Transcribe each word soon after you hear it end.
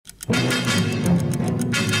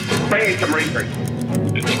need some research.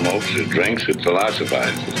 It smokes, it drinks, it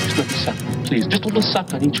philosophizes. Just let me suck, please. Just a little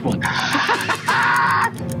suck on each one.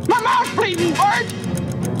 My mouth's bleeding, Bart!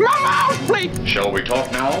 My mouth's bleeding! Shall we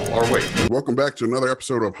talk now or wait? Welcome back to another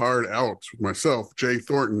episode of Hard Out with myself, Jay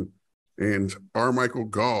Thornton, and R. Michael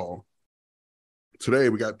Gull. Today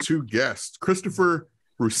we got two guests, Christopher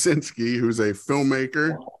Rucinski, who's a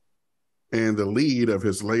filmmaker, and the lead of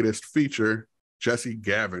his latest feature, Jesse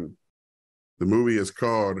Gavin. The movie is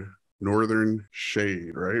called Northern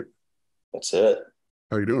Shade, right? That's it.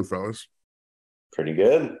 How you doing, fellas? Pretty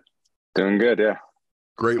good. Doing good, yeah.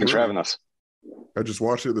 Great. Thanks for having us. I just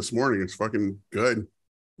watched it this morning. It's fucking good.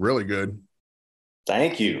 Really good.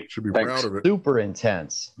 Thank you. Should be Thanks. proud of it. Super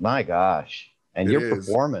intense. My gosh. And It your is.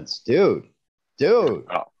 performance, dude. Oh,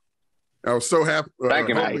 I was so happy. thank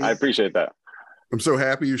you, man. I appreciate that. I'm so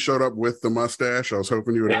happy you showed up with the mustache. I was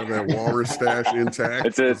hoping you would have that walrus stash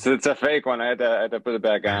intact. It's a fake one. I had to put it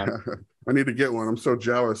back on. I need to get one. I'm so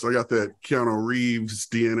jealous. I got that Keanu Reeves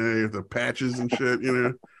DNA, the patches and shit, you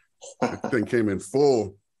know. That thing came in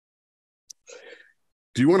full.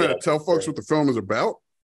 Do you want to tell folks what the film is about?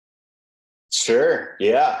 Sure.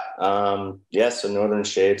 Yeah. So Northern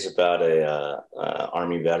Shade's about a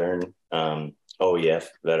Army veteran, OEF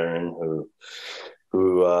veteran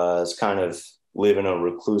who is kind of living a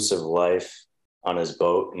reclusive life on his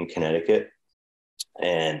boat in Connecticut.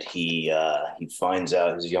 And he finds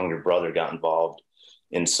out his younger brother got involved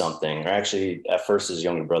in something, or actually at first his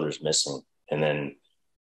younger brother's missing. And then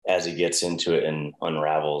as he gets into it and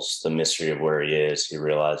unravels the mystery of where he is, he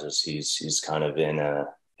realizes he's kind of in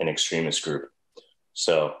an extremist group.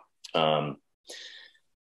 So,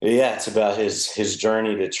 it's about his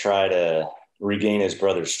journey to try to regain his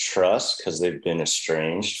brother's trust, because they've been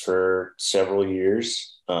estranged for several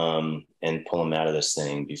years, and pull him out of this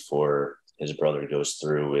thing before his brother goes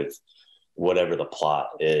through with whatever the plot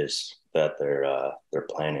is that they're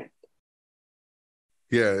planning.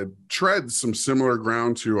 Yeah, it treads some similar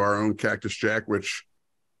ground to our own Cactus Jack, which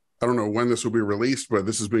I don't know when this will be released, but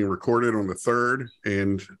this is being recorded on the 3rd,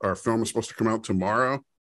 and our film is supposed to come out tomorrow.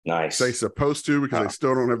 Nice. They supposed to, because I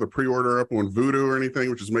still don't have the pre-order up on Vudu or anything,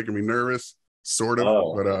 which is making me nervous, sort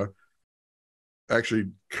of. But actually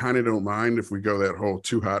kind of don't mind if we go that whole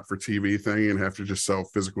too hot for TV thing and have to just sell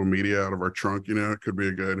physical media out of our trunk. You know, it could be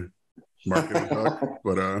a good marketing hook,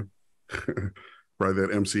 but probably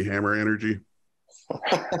that MC Hammer energy.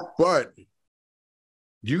 But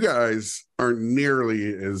you guys aren't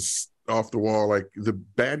nearly as off the wall. Like the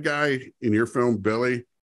bad guy in your film, Billy,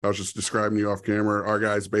 I was just describing you off camera. Our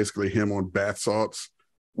guy's basically him on bath salts.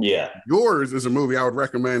 Yeah. Yours is a movie I would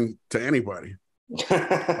recommend to anybody.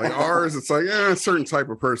 Like ours, it's like, a certain type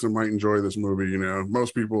of person might enjoy this movie. You know,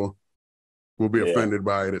 most people will be offended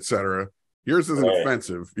by it, etc. Yours isn't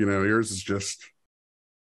offensive. You know, yours is just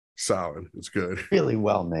solid. It's good. Really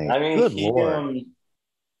well made. I mean, good Lord.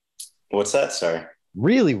 What's that? Sorry.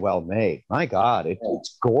 Really well made. My God,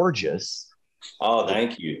 it's gorgeous. Oh,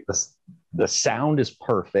 thank you. The sound is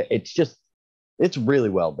perfect. It's really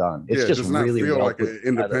well done. It's just does not really feel well like an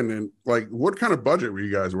independent. Like, what kind of budget were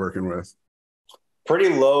you guys working with? Pretty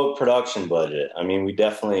low production budget. I mean, we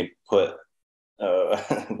definitely put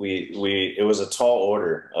it was a tall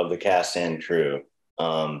order of the cast and crew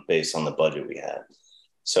based on the budget we had.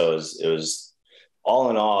 So it was all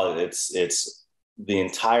in all, it's the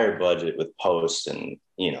entire budget with post and,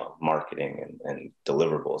 you know, marketing and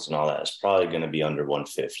deliverables and all that is probably going to be under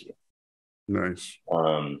 150. Nice.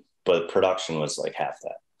 But production was like half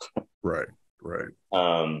that. Right.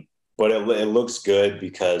 But it looks good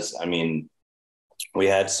because, I mean, we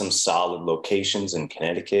had some solid locations in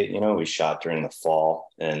Connecticut. You know, we shot during the fall,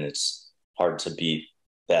 and it's hard to beat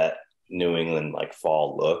that New England like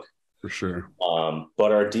fall look. For sure.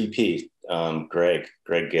 But our DP,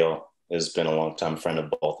 Greg Gill, has been a longtime friend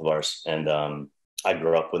of both of ours. And I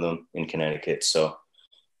grew up with him in Connecticut. So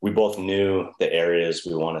we both knew the areas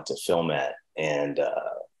we wanted to film at. And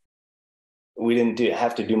we didn't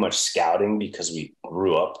have to do much scouting because we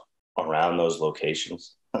grew up around those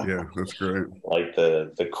locations. Yeah, that's great. Like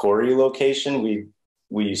the Corey location, we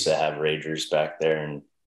used to have ragers back there and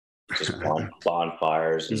just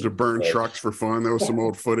bonfires. Used to burn trucks for fun. That was some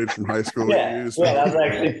old footage from high school. Yeah, that was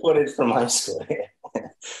actually footage from high school.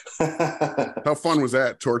 How fun was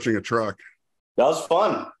that, torching a truck? That was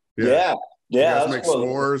fun. Yeah. You guys make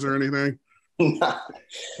s'mores or anything?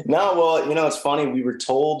 No, well, you know, it's funny. We were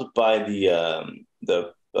told by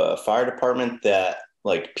the fire department that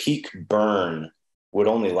like peak burn would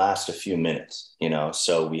only last a few minutes, you know?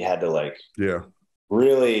 So we had to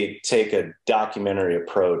really take a documentary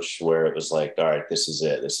approach where it was like, all right, this is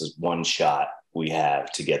it. This is one shot we have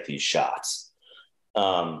to get these shots.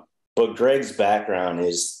 but Greg's background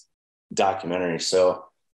is documentary. So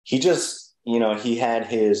he just, you know, he had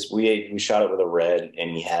we shot it with a Red,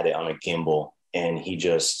 and he had it on a gimbal, and he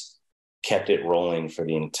just kept it rolling for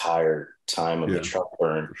the entire time of the truck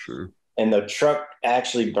burn. For sure. And the truck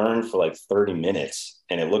actually burned for like 30 minutes,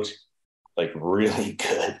 and it looked like really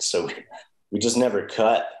good. So we just never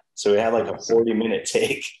cut. So we had like a 40-minute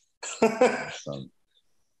take.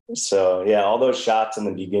 So yeah, all those shots in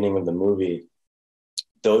the beginning of the movie,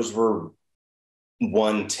 those were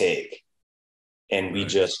one take. And we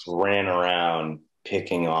just ran around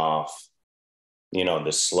picking off, you know,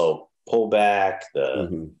 the slow pullback,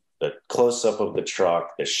 the close-up of the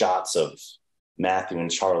truck, the shots of Matthew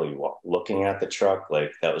and Charlie looking at the truck.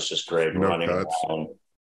 Like, that was just Greg running around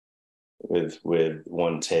with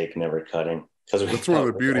one take, never cutting. That's one of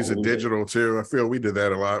the beauties of digital too. I feel we did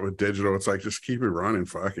that a lot with digital. It's like, just keep it running.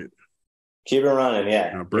 Fuck it. Keep it running.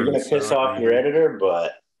 Yeah. You're going to piss off your editor,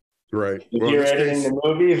 but right. If you're editing the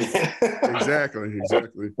movie, then exactly.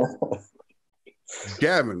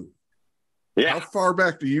 Gavin, how far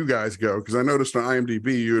back do you guys go? Because I noticed on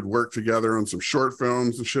IMDb you had worked together on some short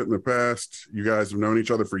films and shit in the past. You guys have known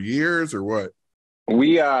each other for years, or what?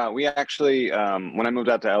 We actually when I moved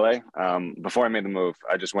out to LA, before I made the move,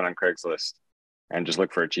 I just went on Craigslist and just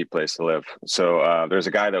looked for a cheap place to live. So there's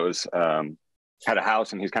a guy that was had a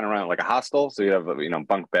house, and he's kind of running like a hostel. So you have, you know,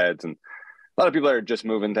 bunk beds, and a lot of people are just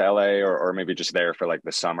moving to LA or maybe just there for like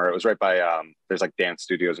the summer. It was right by there's like dance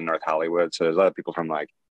studios in North Hollywood, so there's a lot of people from like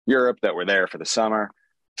Europe that were there for the summer.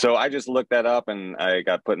 So I just looked that up, and I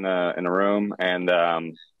got put in a room. And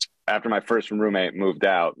after my first roommate moved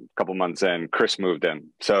out, a couple months in, Chris moved in.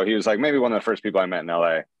 So he was like maybe one of the first people I met in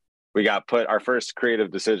LA. We got put. Our first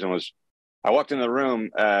creative decision was, I walked in the room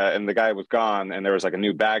and the guy was gone, and there was like a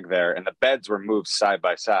new bag there, and the beds were moved side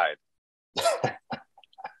by side.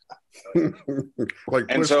 Like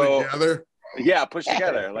pushed together? Yeah, pushed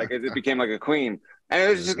together. Like it became like a queen. And it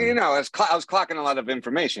was just, you know, I was clocking a lot of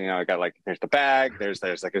information. You know, I got like, there's the bag, there's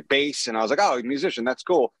like a bass, and I was like, oh, musician, that's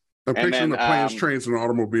cool. I'm picturing the planes, trains, and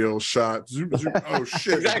automobiles shot. Zoom, zoom. Oh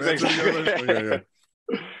shit! Exactly.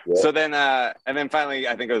 So then, and then finally,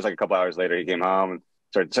 I think it was like a couple hours later, he came home and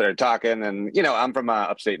started talking. And you know, I'm from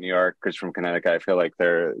upstate New York, Chris from Connecticut. I feel like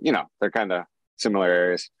they're kind of similar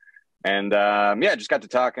areas. And yeah, just got to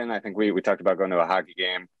talking. I think we talked about going to a hockey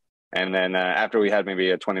game. And then after we had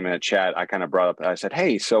maybe a 20-minute chat, I kind of brought up, I said,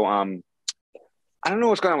 hey, so I don't know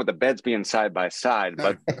what's going on with the beds being side by side,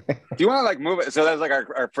 but do you want to like move it? So that's like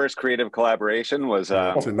our first creative collaboration was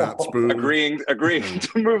to not spoon. agreeing to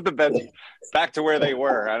move the beds back to where they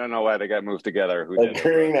were. I don't know why they got moved together.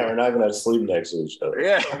 Agreeing that we're not going to sleep next to each other.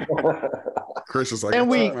 Yeah. Chris is like,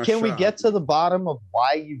 can we get to the bottom of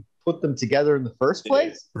why you put them together in the first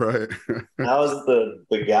place? Right. That was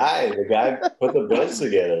the guy put the beds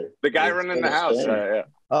together. The guy running the house. Yeah.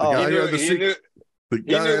 The guy who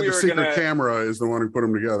had the secret camera is the one who put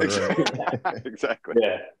them together. Right? Exactly.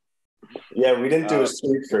 Yeah. We didn't do a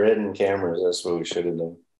suite for hidden cameras. That's what we should have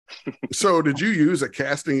done. So, did you use a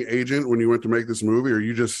casting agent when you went to make this movie, or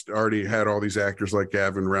you just already had all these actors like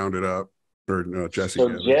Gavin rounded up, or no, Jesse?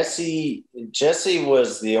 So Jesse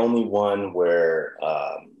was the only one where,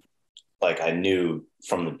 like, I knew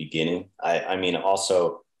from the beginning. I mean,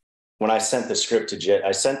 also when I sent the script to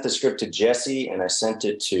Jesse, and I sent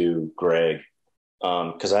it to Greg.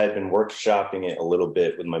 Because I had been workshopping it a little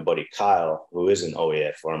bit with my buddy Kyle, who is an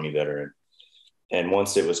OAF Army veteran. And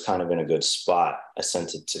once it was kind of in a good spot, I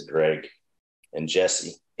sent it to Greg and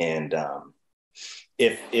Jesse. And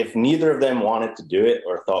if neither of them wanted to do it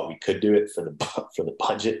or thought we could do it for the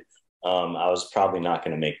budget, I was probably not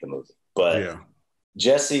going to make the movie. But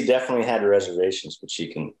Jesse definitely had reservations, which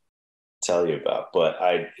he can tell you about. But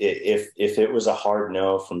if it was a hard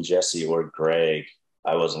no from Jesse or Greg,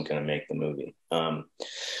 I wasn't going to make the movie.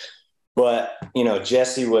 But, you know,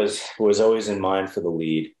 Jesse was always in mind for the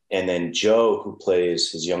lead. And then Joe, who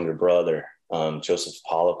plays his younger brother, Joseph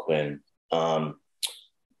Poliquin,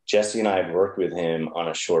 Jesse and I had worked with him on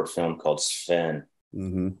a short film called Sven.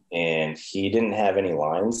 Mm-hmm. And he didn't have any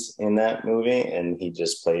lines in that movie. And he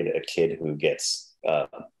just played a kid who gets,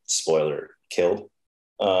 spoiler, killed.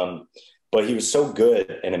 But he was so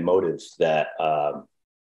good and emotive that...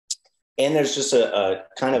 and there's just a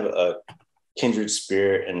kind of a kindred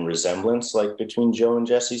spirit and resemblance like between Joe and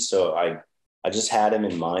Jesse. So I just had him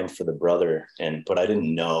in mind for the brother, but I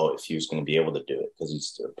didn't know if he was going to be able to do it because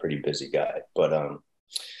he's a pretty busy guy. But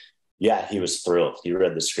yeah, he was thrilled. He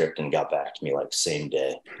read the script and got back to me like same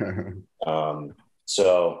day.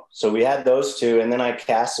 So we had those two, and then I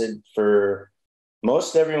casted for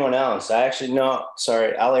most everyone else.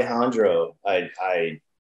 Alejandro, I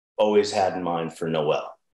always had in mind for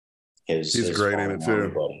Noel. His great in it too.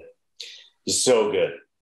 Buddy. He's so good.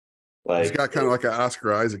 Like, he's got kind of like an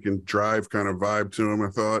Oscar Isaac and Drive kind of vibe to him. I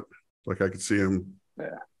thought, like, I could see him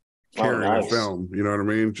carrying a film. You know what I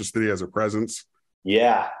mean? Just that he has a presence.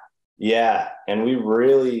 Yeah, and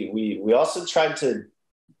we also tried to.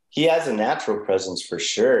 He has a natural presence for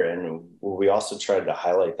sure, and we also tried to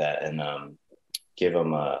highlight that and give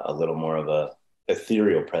him a little more of a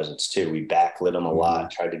ethereal presence too. We backlit him a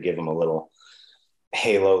lot, tried to give him a little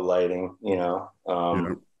halo lighting, you know.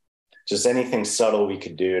 Just anything subtle we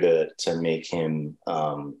could do to make him,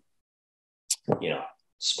 you know,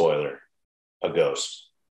 spoiler, a ghost.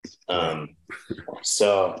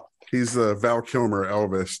 So he's the Val Kilmer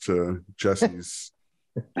Elvis to Jesse's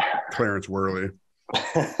Clarence Worley.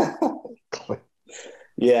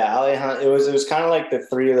 Yeah, it was kind of like the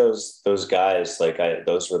three of those guys. Like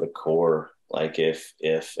those were the core. Like if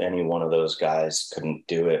any one of those guys couldn't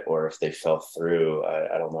do it, or if they fell through,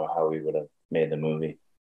 I don't know how we would have made the movie.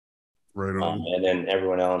 Right on. And then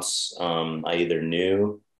everyone else, I either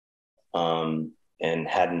knew and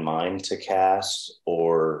had in mind to cast,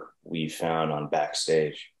 or we found on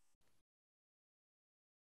backstage.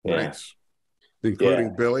 Nice.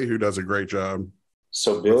 Including Billy, who does a great job.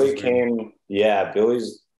 So Billy came,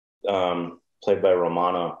 Billy's played by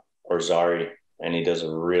Romano Orzari, and he does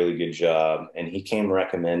a really good job. And he came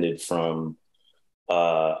recommended from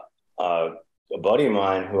a buddy of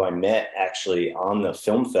mine who I met actually on the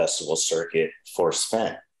film festival circuit for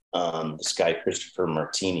Spent, this guy, Christopher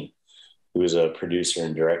Martini, who was a producer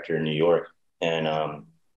and director in New York. And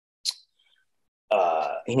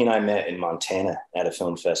he and I met in Montana at a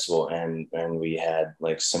film festival, and we had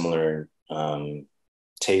like similar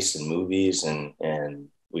tastes in movies, and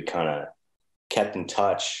we kind of kept in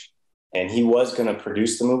touch. And he was going to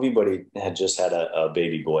produce the movie, but he had just had a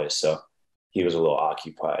baby boy, so he was a little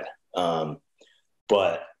occupied.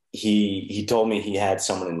 But he told me he had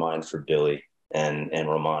someone in mind for Billy, and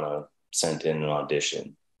Romano sent in an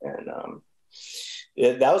audition. And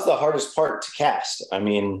that was the hardest part to cast. I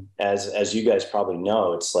mean, as you guys probably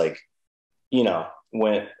know, it's like, you know,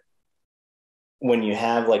 when you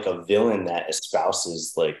have like a villain that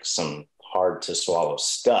espouses like some hard to swallow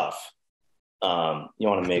stuff, you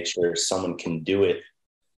want to make sure someone can do it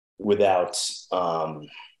without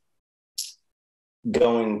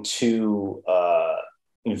going to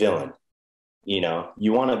villain. You know,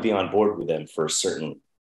 you want to be on board with them for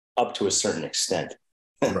up to a certain extent.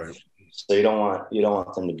 Right. So you don't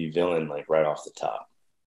want them to be villain like right off the top.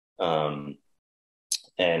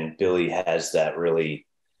 And Billy has that really,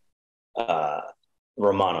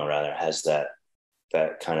 Romano rather has that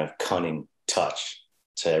kind of cunning touch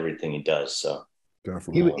to everything he does. So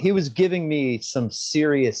definitely, he was giving me some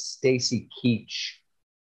serious Stacy Keach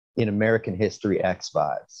in American History X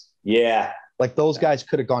vibes. Yeah, like those guys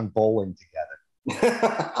could have gone bowling together.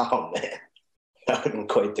 Oh man, that would have been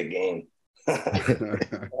quite the game.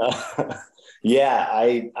 Yeah,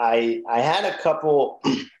 I had a couple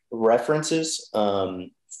references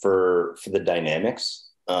for the dynamics.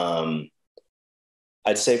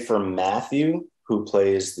 I'd say for Matthew, who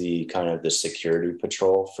plays the kind of the security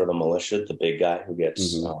patrol for the militia, the big guy who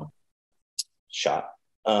gets shot.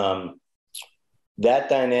 That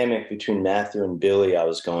dynamic between Matthew and Billy, I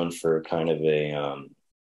was going for kind of a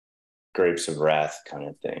Grapes of Wrath kind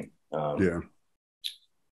of thing.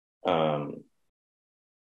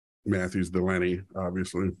 Matthew's the Lenny,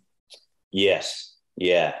 obviously. Yes.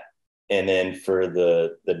 Yeah. And then for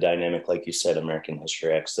the dynamic, like you said, American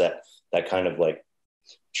History X, that kind of like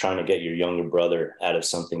trying to get your younger brother out of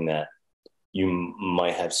something that you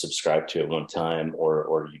might have subscribed to at one time,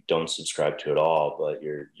 or you don't subscribe to at all, but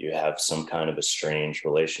you have some kind of a strange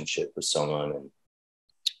relationship with someone and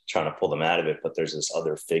trying to pull them out of it. But there's this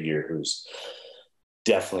other figure who's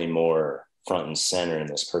definitely more front and center in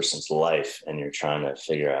this person's life, and you're trying to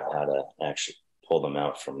figure out how to actually pull them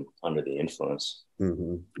out from under the influence.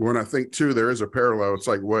 When I think too, there is a parallel. It's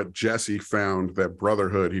like what Jesse found, that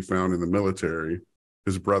brotherhood he found in the military,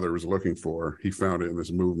 his brother was looking for. He found it in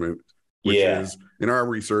this movement, which is, in our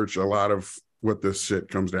research, a lot of what this shit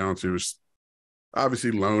comes down to is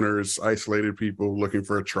obviously loners, isolated people looking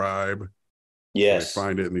for a tribe. Yes. They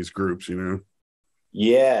find it in these groups, you know?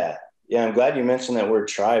 Yeah. Yeah. I'm glad you mentioned that word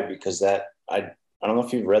tribe, because that, I don't know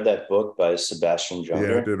if you've read that book by Sebastian Junger.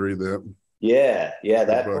 Yeah, I did read that. Yeah. Yeah.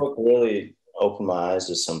 That book really opened my eyes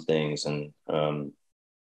to some things. And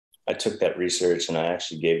I took that research and I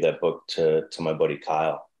actually gave that book to my buddy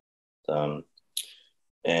Kyle.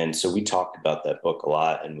 And so we talked about that book a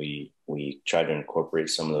lot, and we tried to incorporate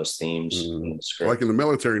some of those themes in the script. Like in the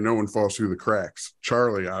military, no one falls through the cracks.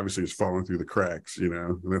 Charlie obviously is falling through the cracks, you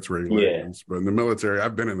know, and that's where he lands. But in the military,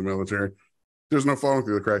 I've been in the military, there's no falling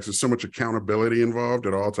through the cracks. There's so much accountability involved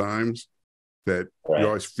at all times that you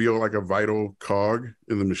always feel like a vital cog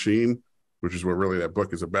in the machine, which is what really that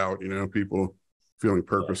book is about, you know, people feeling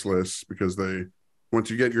purposeless because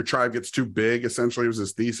once your tribe gets too big, essentially, it was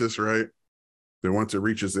his thesis, right? That once it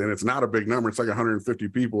reaches in, it's not a big number. It's like 150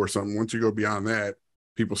 people or something. Once you go beyond that,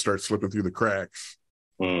 people start slipping through the cracks.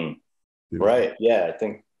 You know? Right. Yeah. I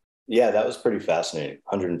think, that was pretty fascinating.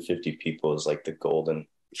 150 people is like the golden.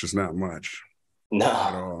 It's just not much.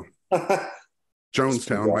 No. At all.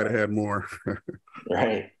 Jonestown might have had more.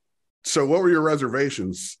 Right. So what were your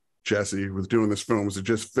reservations, Jesse, with doing this film? Was it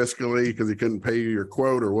just fiscally because he couldn't pay you your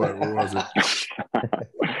quote, or what? What was it?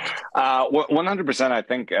 100%. I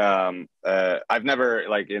think I've never,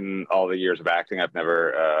 like, in all the years of acting, I've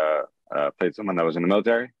never played someone that was in the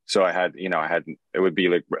military. So it would be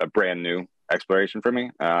like a brand new exploration for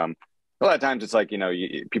me. A lot of times it's like,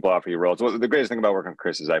 people offer you roles. Well, the greatest thing about working with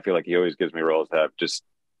Chris is I feel like he always gives me roles that just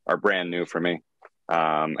are brand new for me.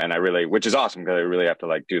 And which is awesome because I really have to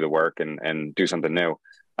like do the work and do something new.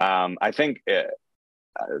 I think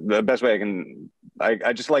the best way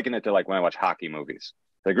I just liken it to like when I watch hockey movies.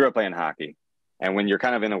 I grew up playing hockey, and when you're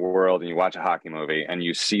kind of in a world and you watch a hockey movie and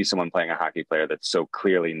you see someone playing a hockey player that's so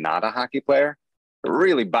clearly not a hockey player,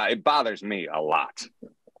 it bothers me a lot.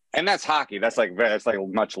 And that's hockey. That's like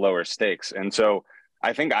much lower stakes. And so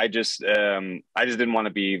I think I just didn't want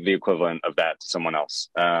to be the equivalent of that to someone else.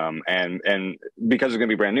 And because it's going to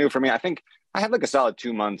be brand new for me, I think I had like a solid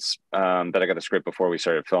 2 months that I got the script before we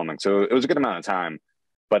started filming. So it was a good amount of time.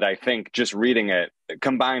 But I think just reading it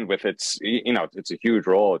combined with it's a huge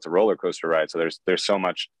role. It's a roller coaster ride. So there's so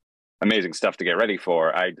much amazing stuff to get ready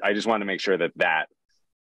for. I just wanted to make sure that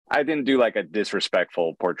I didn't do like a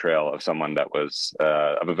disrespectful portrayal of someone that was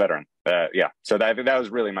of a veteran. So I think that was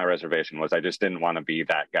really my reservation, was I just didn't want to be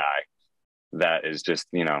that guy that is just,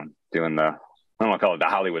 doing I don't want to call it the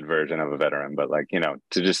Hollywood version of a veteran, but like,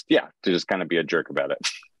 to just kind of be a jerk about it.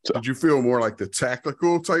 So. Did you feel more like the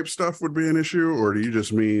tactical type stuff would be an issue, or do you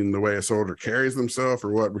just mean the way a soldier carries themselves, or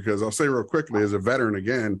what? Because I'll say real quickly, as a veteran,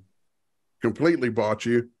 again, completely bought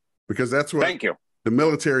you, because that's what Thank you. The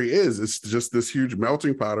military is. It's just this huge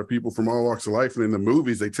melting pot of people from all walks of life. And in the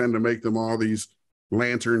movies, they tend to make them all these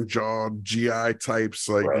lantern-jawed GI types,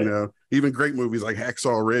 like, even great movies like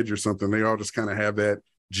Hacksaw Ridge or something, they all just kind of have that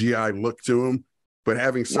GI look to them. But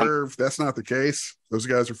having served, that's not the case. Those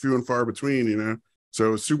guys are few and far between,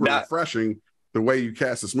 So it's super refreshing the way you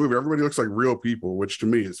cast this movie. Everybody looks like real people, which to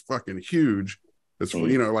me is fucking huge. It's,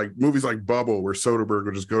 like movies like Bubble, where Soderbergh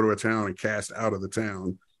will just go to a town and cast out of the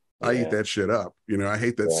town. I eat that shit up. I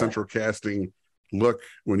hate that central casting look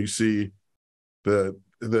when you see the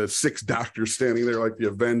 6 doctors standing there like the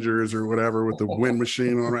Avengers or whatever with the wind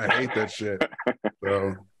machine on. I hate that shit.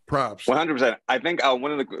 So props. 100%. I think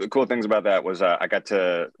one of the cool things about that was I got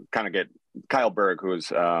to kind of get Kyle Berg, who was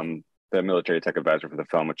the military tech advisor for the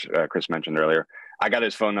film, which Chris mentioned earlier. I got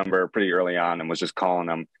his phone number pretty early on and was just calling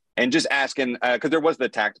him and just asking, because there was the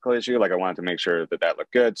tactical issue. Like I wanted to make sure that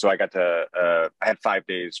looked good. So I got to, I had 5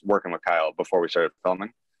 days working with Kyle before we started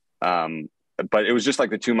filming. But it was just like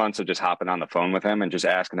the 2 months of just hopping on the phone with him and just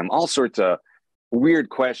asking him all sorts of weird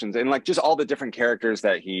questions and like just all the different characters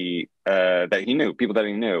that he knew, people that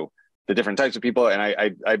he knew, the different types of people. And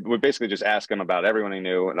I would basically just ask him about everyone he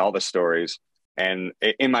knew and all the stories. And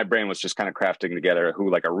in my brain was just kind of crafting together who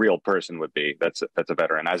like a real person would be that's a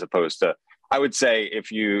veteran, as opposed to, I would say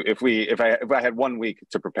if I had 1 week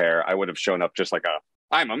to prepare, I would have shown up just like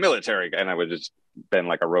I'm a military guy, and I would just been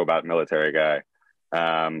like a robot military guy.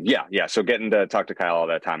 So getting to talk to Kyle all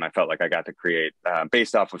that time, I felt like I got to create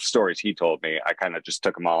based off of stories he told me. I kind of just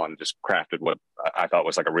took them all and just crafted what I thought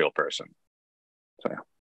was like a real person. So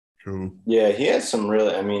cool. Yeah, he had some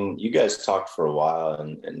really, you guys talked for a while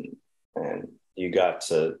and you got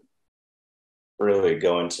to really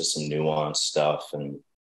go into some nuanced stuff, and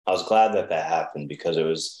I was glad that happened, because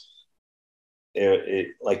it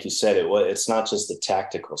like you said, it's not just the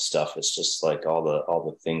tactical stuff, it's just like all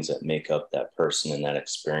the things that make up that person and that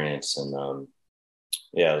experience. And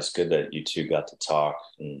it was good that you two got to talk.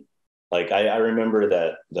 And like I remember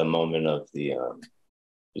that the moment of the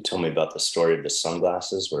you told me about the story of the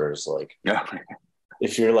sunglasses, where it's like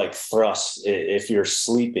if you're like if you're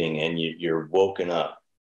sleeping and you're woken up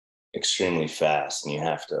extremely fast and you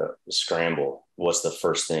have to scramble, what's the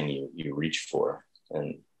first thing you reach for?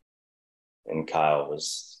 And Kyle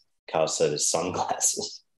said his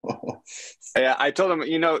sunglasses. Yeah, I told him,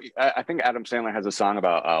 I think Adam Sandler has a song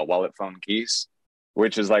about wallet, phone, keys,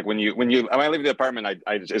 which is like when I leave the apartment,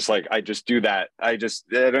 I just do that. I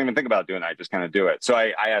don't even think about doing it. I just kind of do it. So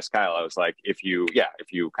I asked Kyle, I was like, if you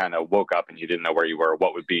kind of woke up and you didn't know where you were,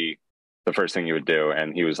 what would be the first thing you would do?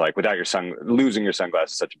 And he was like, losing your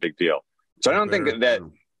sunglasses is such a big deal. So I don't think that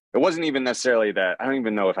it wasn't even necessarily that. I don't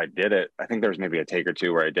even know if I did it. I think there was maybe a take or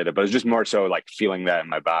two where I did it, but it was just more so like feeling that in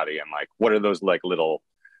my body and like, what are those like little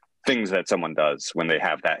things that someone does when they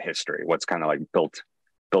have that history? What's kind of like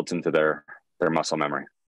built into their muscle memory.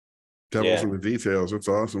 Devils in the details. It's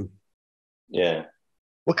awesome. Yeah.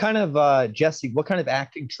 What kind of Jesse? What kind of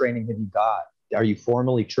acting training have you got? Are you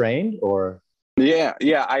formally trained or? Yeah.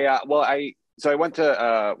 I went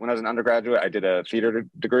to when I was an undergraduate, I did a theater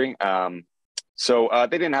degree. So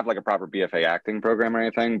they didn't have like a proper BFA acting program or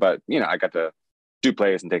anything, but I got to do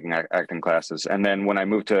plays and taking acting classes. And then when I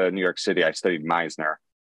moved to New York City, I studied Meisner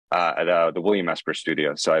at the William Esper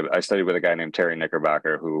Studio. So I studied with a guy named Terry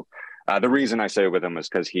Knickerbocker, who the reason I studied with him is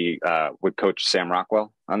because he would coach Sam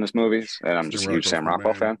Rockwell on his movies, and I'm just a huge Sam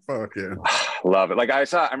Rockwell fan. Fuck yeah, love it. Like I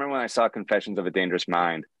remember when I saw Confessions of a Dangerous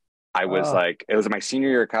Mind, I was like, it was my senior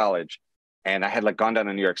year of college, and I had like gone down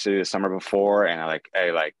to New York City the summer before, and I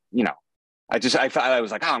thought I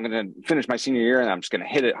was like, I'm going to finish my senior year and I'm just going to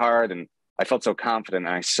hit it hard. And I felt so confident.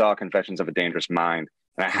 And I saw Confessions of a Dangerous Mind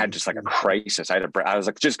and I had just like a crisis. I was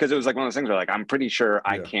like, just because it was like one of those things where like, I'm pretty sure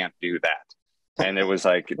I can't do that. And it was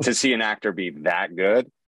like to see an actor be that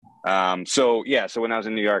good. So when I was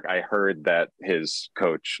in New York, I heard that his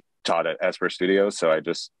coach taught at Esper Studios. So I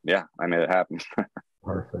made it happen.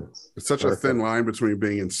 Perfect. It's such a thin line between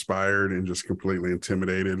being inspired and just completely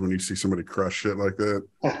intimidated when you see somebody crush shit like that.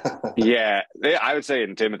 Yeah, I would say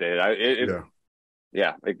intimidated.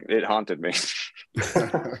 It haunted me.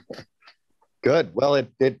 Good. Well,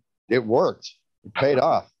 it worked. It paid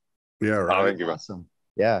off. Yeah, right. Oh, thank you. Awesome.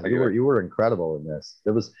 Yeah, you were incredible in this.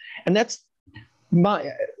 That's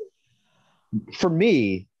for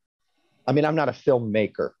me. I mean, I'm not a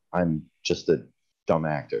filmmaker. I'm just a dumb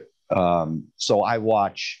actor. So I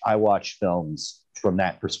watch films from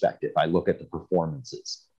that perspective. I look at the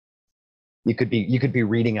performances. You could be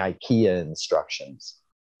reading IKEA instructions,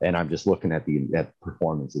 and I'm just looking at the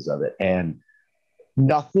performances of it. And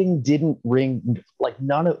nothing didn't ring like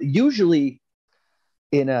none of. Usually,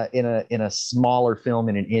 in a smaller film,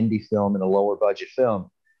 in an indie film, in a lower budget film,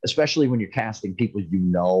 especially when you're casting people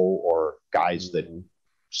or guys that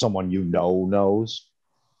someone knows.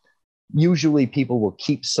 Usually people will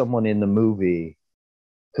keep someone in the movie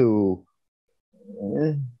who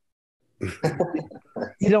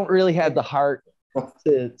you don't really have the heart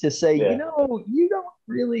to say, you don't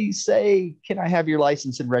really say, can I have your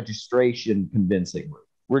license and registration convincingly?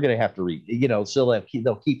 We're going to have to read, so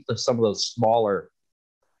they'll keep some of those smaller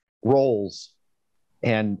roles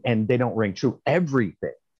and they don't ring true.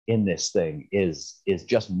 Everything in this thing is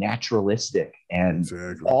just naturalistic, and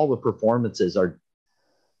all the performances are,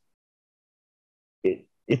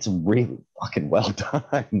 it's really fucking well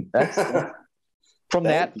done. That's from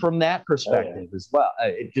that perspective as well.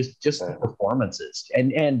 It just the performances,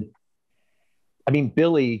 and I mean,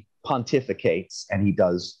 Billy pontificates and he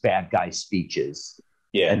does bad guy speeches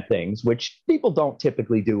and things which people don't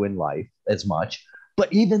typically do in life as much.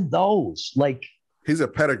 But even those, like, he's a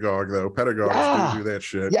pedagogue though. Pedagogues do that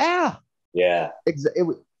shit. Yeah. It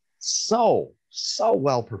was so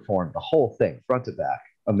well performed, the whole thing, front to back.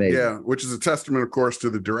 Amazing. Yeah, which is a testament, of course,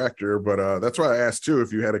 to the director. But that's why I asked too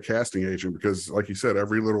if you had a casting agent, because, like you said,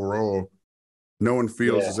 every little role, no one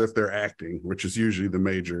feels as if they're acting, which is usually the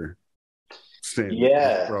major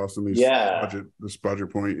standard across in this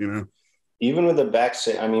budget point. Even with the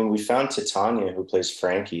backstage, I mean, we found Titania, who plays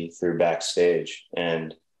Frankie, through backstage,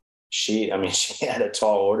 and she had a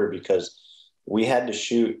tall order because we had to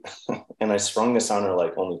shoot, and I sprung this on her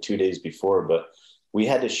like only 2 days before, but we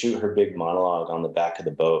had to shoot her big monologue on the back of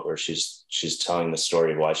the boat where she's telling the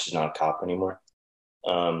story of why she's not a cop anymore.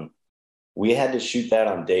 We had to shoot that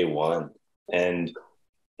on day one, and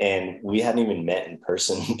we hadn't even met in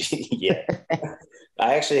person yet.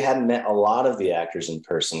 I actually hadn't met a lot of the actors in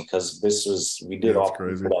person because we did all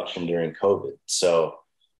production during COVID. So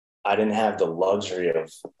I didn't have the luxury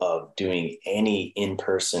of doing any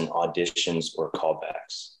in-person auditions or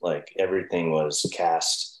callbacks. Like, everything was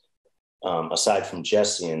cast. Aside from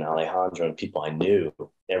Jesse and Alejandro and people I knew,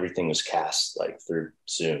 everything was cast like through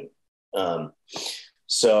Zoom.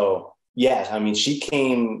 So yeah, I mean, she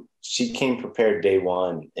came prepared day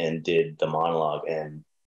one and did the monologue, and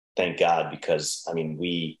thank God, because I mean,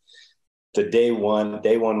 day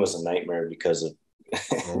one was a nightmare because of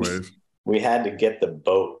we had to get the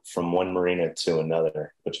boat from one marina to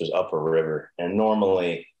another which was up a river. And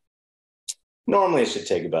normally it should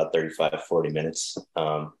take about 35, 40 minutes.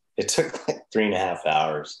 It took like 3.5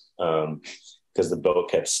 hours because the boat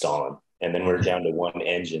kept stalling. And then we were down to one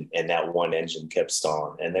engine, and that one engine kept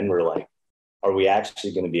stalling. And then we're like, are we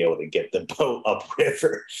actually going to be able to get the boat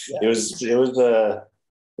upriver? Yeah. It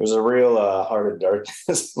was a real heart of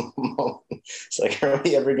darkness moment. It's like, are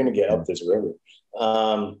we ever going to get up this river?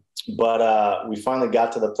 But we finally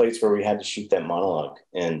got to the place where we had to shoot that monologue,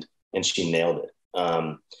 and she nailed it.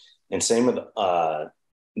 And same with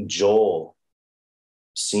Joel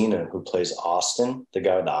Cena, who plays Austin, the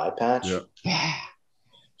guy with the eye patch. Yeah.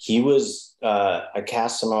 He was, I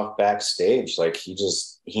cast him off backstage. Like he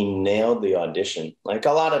nailed the audition. Like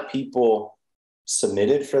a lot of people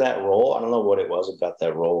submitted for that role. I don't know what it was about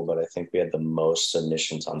that role, but I think we had the most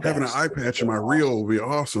submissions on having an eye patch in my reel would be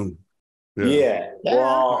awesome. Yeah.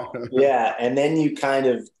 Well, yeah. And then you kind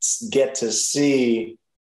of get to see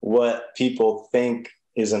what people think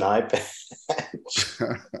is an eye patch.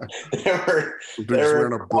 there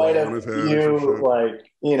were quite a few,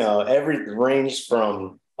 like, you know, every range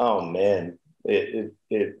from, oh man, it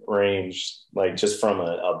ranged like just from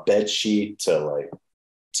a bed sheet to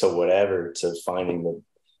whatever, to finding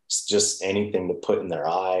just anything to put in their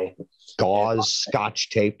eye. Gauze, scotch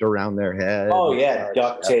taped around their head. Oh yeah,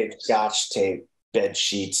 duct tape, scotch tape, bed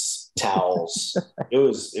sheets, towels. it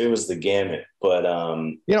was the gamut. But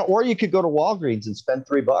you know, or you could go to Walgreens and spend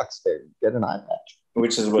 $3 to get an eye patch,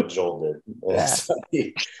 which is what Joel did. Yeah. So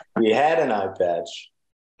he had an eye patch,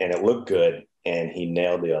 and it looked good, and he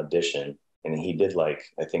nailed the audition. And he did, like,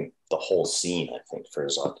 I think the whole scene, I think, for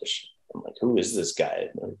his audition. I'm like, who is this guy?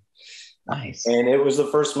 Nice. And it was the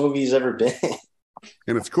first movie he's ever been in.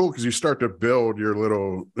 And it's cool because you start to build your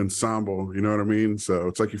little ensemble, you know what I mean? So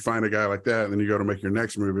it's like you find a guy like that, and then you go to make your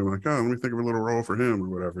next movie. I'm like, oh, let me think of a little role for him or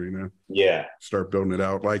whatever, you know? Yeah. Start building it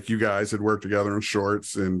out. Like you guys had worked together on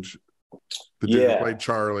shorts, and the dude who played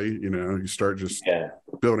Charlie, you know, you start just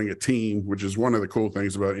building a team, which is one of the cool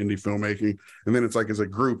things about indie filmmaking. And then it's like as a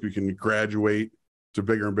group, you can graduate to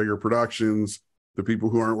bigger and bigger productions. The people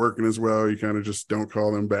who aren't working as well, you kind of just don't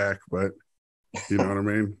call them back, but you know what I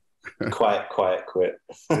mean? Quiet quit.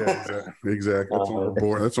 Yeah, exactly. That's on the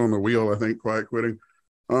board. That's on the wheel, I think, quiet quitting.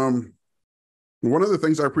 One of the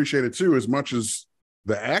things I appreciated too, as much as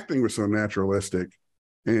the acting was so naturalistic,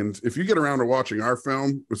 and if you get around to watching our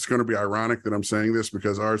film, it's going to be ironic that I'm saying this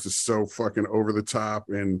because ours is so fucking over the top,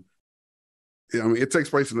 and I mean, it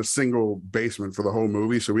takes place in a single basement for the whole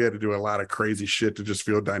movie, so we had to do a lot of crazy shit to just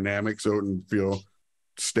feel dynamic, so it would feel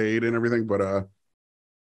stayed and everything. But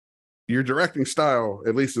your directing style,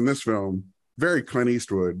 at least in this film, very Clint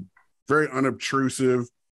Eastwood, very unobtrusive,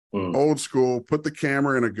 old school, put the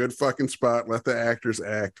camera in a good fucking spot, let the actors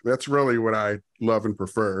act. That's really what I love and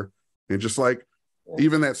prefer. And just like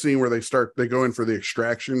even that scene where they go in for the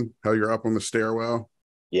extraction, how you're up on the stairwell.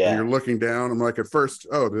 Yeah. And you're looking down. I'm like, at first,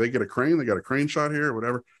 oh, do they get a crane? They got a crane shot here or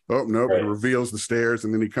whatever. Oh, no, It reveals the stairs,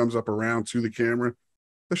 and then he comes up around to the camera.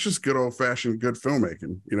 That's just good old fashioned good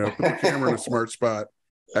filmmaking. You know, put the camera in a smart spot.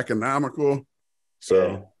 Economical,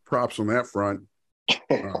 so props on that front.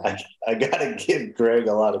 I gotta give Greg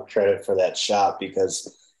a lot of credit for that shot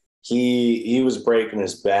because he was breaking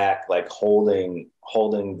his back, like holding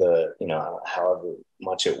the, you know, however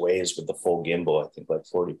much it weighs with the full gimbal, I think like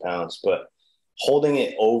 40 pounds, but holding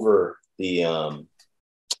it over the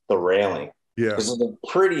railing. Yeah, because it's a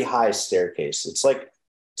pretty high staircase. It's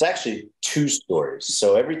actually 2 stories.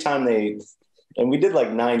 So every time and we did like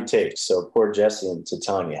 9 takes. So poor Jesse and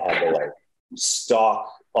Titania had to like stalk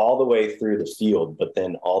all the way through the field, but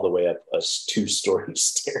then all the way up a 2-story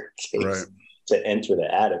staircase to enter the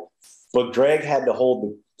attic. But Greg had to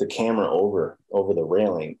hold the camera over the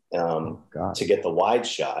railing to get the wide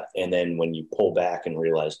shot. And then when you pull back and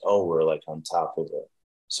realize, oh, we're like on top of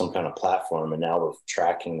some kind of platform, and now we're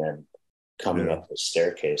tracking them coming up the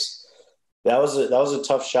staircase. That was a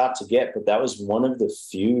tough shot to get, but that was one of the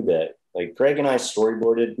few that, like, Greg and I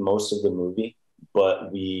storyboarded most of the movie, but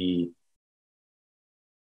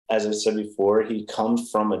as I said before, he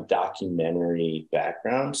comes from a documentary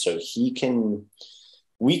background, so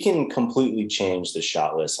we can completely change the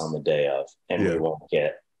shot list on the day of, and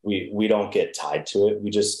we don't get tied to it.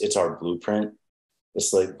 It's our blueprint.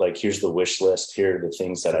 It's like here's the wish list. Here are the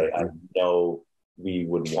things that I know we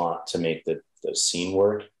would want to make the scene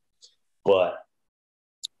work. But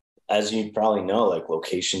as you probably know, like,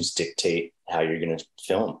 locations dictate how you're going to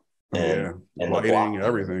film. And lighting,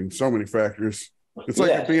 everything. So many factors. It's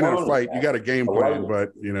like being in a fight. You got a game plan,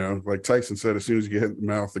 but, you know, like Tyson said, as soon as you get hit in the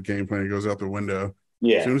mouth, the game plan goes out the window.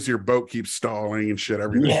 Yeah. As soon as your boat keeps stalling and shit,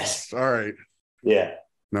 everything. Yes. All right. Yeah.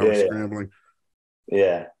 Now we're scrambling.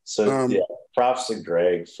 Yeah. So yeah, props to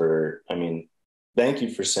Greg for, I mean, thank you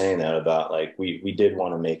for saying that about like, we did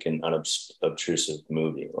want to make an unobtrusive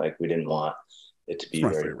movie. Like we didn't want it to be It's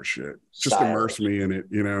my very favorite shit. Just stylish. immerse me in it,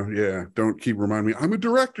 you know? Yeah. Don't keep reminding me, I'm a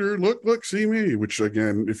director. Look, see me. Which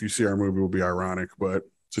again, if you see our movie will be ironic, but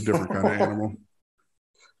it's a different kind of animal.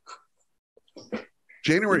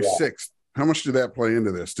 January 6th. How much did that play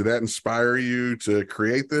into this? Did that inspire you to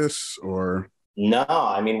create this or? No,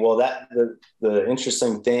 I mean, well, the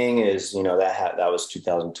interesting thing is, you know, that was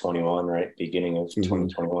 2021, right? Beginning of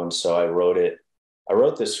 2021. So I wrote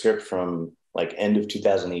this script from like end of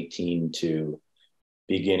 2018 to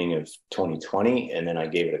beginning of 2020. And then I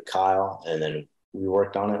gave it to Kyle and then we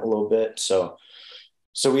worked on it a little bit. So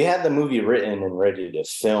we had the movie written and ready to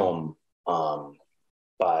film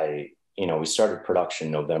by, you know, we started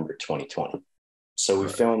production November 2020. So we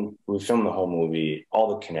filmed the whole movie,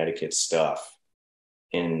 all the Connecticut stuff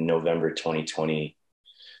in November 2020.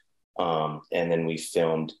 And then we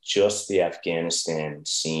filmed just the Afghanistan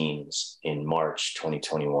scenes in March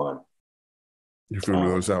 2021. You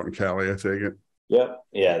filmed those out in Cali, I take it? Yep.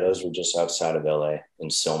 Yeah, those were just outside of LA in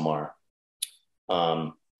Silmar.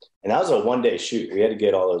 And that was a one-day shoot. We had to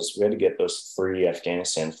get those 3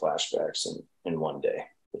 Afghanistan flashbacks in one day,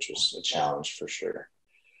 which was a challenge for sure.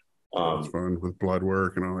 It's fun with blood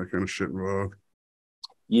work and all that kind of shit involved.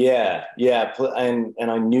 Yeah. And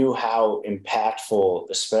I knew how impactful,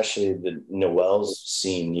 especially the Noel's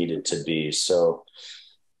scene needed to be. So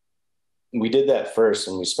we did that first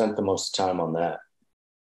and we spent the most time on that.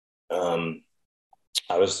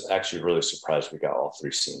 I was actually really surprised we got all 3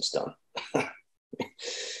 scenes done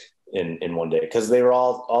in one day because they were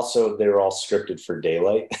all scripted for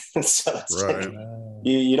daylight. So it's like,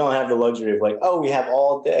 you don't have the luxury of like, oh, we have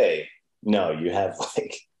all day. No, you have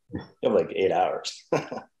like 8 hours.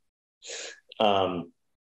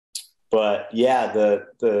 But yeah,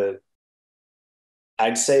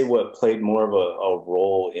 I'd say what played more of a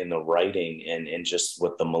role in the writing and just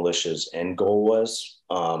what the militia's end goal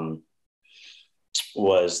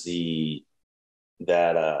was the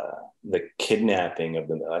kidnapping of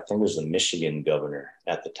I think it was the Michigan governor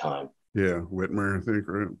at the time. Yeah, Whitmer, I think,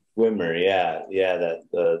 right? Whitmer, yeah, that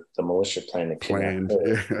the militia planned to kidnap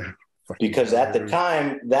her. Yeah. Because at the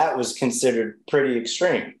time that was considered pretty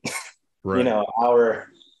extreme. Right. You know,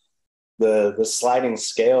 the sliding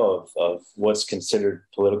scale of what's considered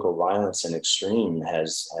political violence and extreme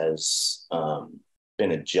has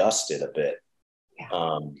been adjusted a bit.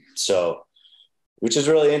 So, which is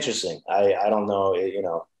really interesting. I don't know, you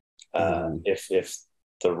know, if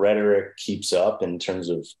the rhetoric keeps up in terms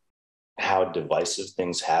of how divisive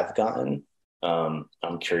things have gotten. I'm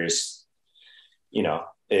curious, you know,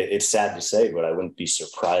 it's sad to say, but I wouldn't be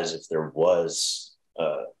surprised if there was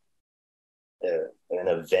an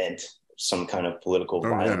event, some kind of political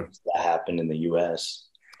violence that happened in the U.S.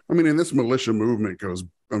 I mean, and this militia movement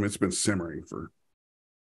it's been simmering for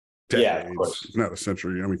decades, of course. If not a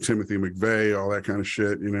century. I mean, Timothy McVeigh, all that kind of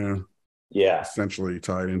shit, you know? Yeah. Essentially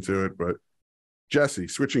tied into it. But Jesse,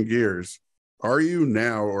 switching gears, are you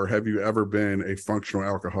now or have you ever been a functional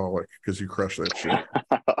alcoholic? Because you crush that shit.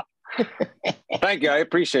 Thank you. I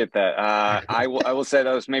appreciate that. I will say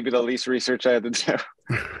that was maybe the least research I had to do.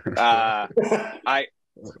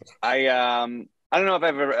 I don't know if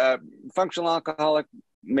I've ever functional alcoholic,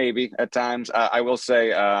 maybe at times. I will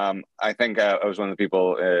say I think I was one of the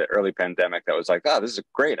people early pandemic that was like, oh, this is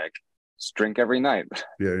great. I can just drink every night.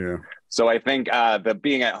 Yeah. So I think the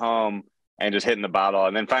being at home and just hitting the bottle,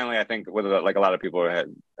 and then finally I think with like a lot of people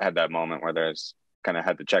had that moment where there's kind of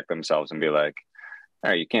had to check themselves and be like, all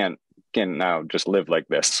right, you can't now just live like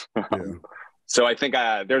this. Yeah. So I think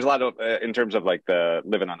there's a lot of in terms of like the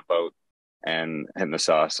living on a boat and hitting the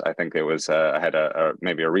sauce. I think it was I had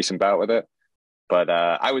maybe a recent bout with it, but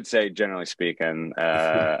I would say generally speaking,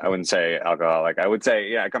 I wouldn't say alcoholic. I would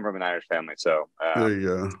say I come from an Irish family, so there you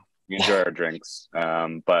go. We enjoy our drinks,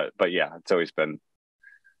 but yeah, it's always been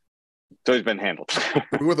handled.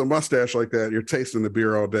 With a mustache like that, you're tasting the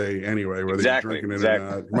beer all day anyway, whether you're drinking it or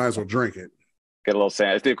not. You might as well drink it. Get a little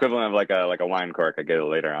sand. It's the equivalent of like a wine cork. I get it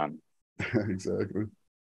later on. Exactly.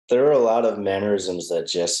 There are a lot of mannerisms that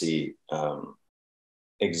Jesse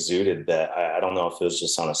exuded that I don't know if it was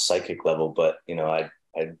just on a psychic level, but you know,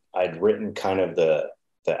 I'd written kind of the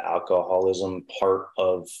alcoholism part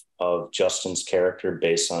of Justin's character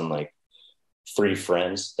based on like 3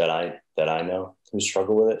 friends that I know who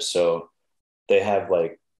struggle with it. So they have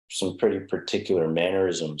like some pretty particular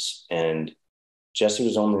mannerisms, and Jesse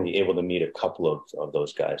was only able to meet a couple of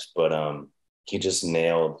those guys, but he just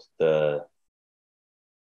nailed the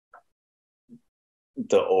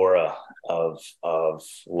the aura of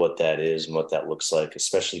what that is and what that looks like,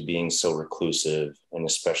 especially being so reclusive, and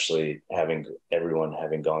especially everyone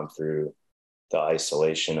having gone through the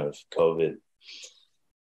isolation of COVID.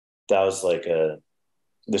 That was like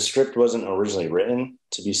the script wasn't originally written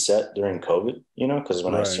to be set during COVID, you know, because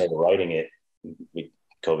when I started writing it,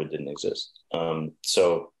 COVID didn't exist.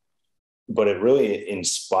 But it really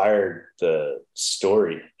inspired the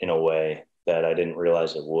story in a way that I didn't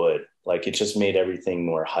realize it would. Like, it just made everything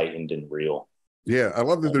more heightened and real. Yeah, I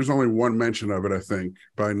love that there's only one mention of it, I think,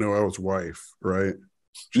 by Noel's wife, right?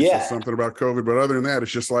 She says something about COVID, but other than that,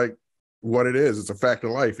 it's just like what it is. It's a fact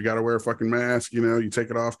of life. You got to wear a fucking mask, you know, you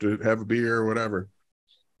take it off to have a beer or whatever.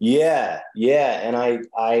 Yeah. And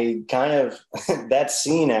I kind of, that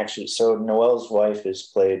scene actually, so Noel's wife is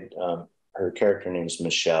played, her character name is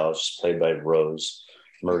Michelle. She's played by Rose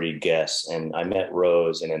Marie Guess. And I met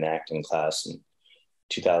Rose in an acting class in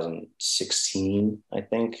 2016, I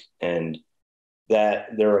think. And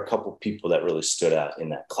that there were a couple people that really stood out in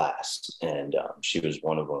that class. And she was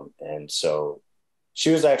one of them. And so she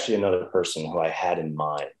was actually another person who I had in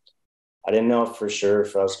mind. I didn't know for sure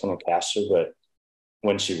if I was going to cast her, but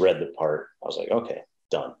when she read the part, I was like, okay,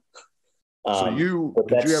 done. So did you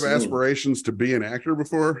have aspirations to be an actor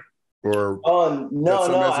before? Or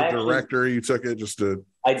no, as a director, you took it just to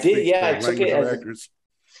I did, yeah. I took it as actors.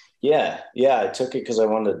 Yeah, I took it because I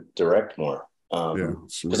wanted to direct more.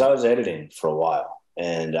 Because I was editing for a while,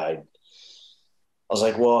 and I was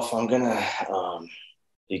like, well, if I'm gonna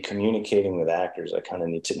be communicating with actors, I kind of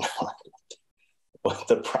need to know what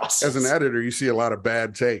the process. As an editor, you see a lot of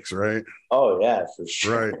bad takes, right? Oh yeah, for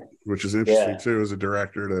sure. Right, which is interesting too, as a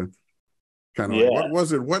director, to kind of like, what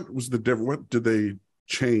was it? What was the difference? What did they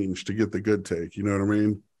change to get the good take? You know what I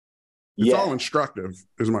mean? It's all instructive,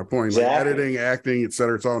 is my point. Exactly. Like editing, acting,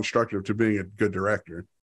 etc. It's all instructive to being a good director.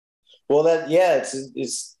 Well,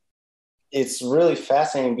 it's really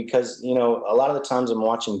fascinating because, you know, a lot of the times I'm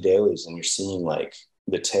watching dailies and you're seeing like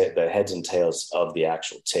the heads and tails of the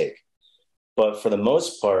actual take. But for the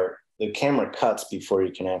most part, the camera cuts before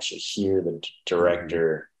you can actually hear the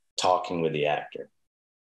director talking with the actor.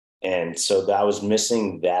 And so I was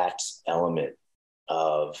missing that element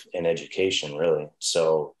of an education, really.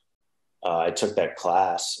 So I took that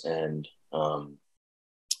class, and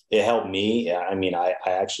it helped me. I mean, I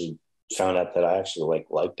actually found out that I actually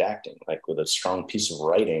liked acting. Like, with a strong piece of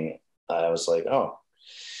writing, I was like, oh,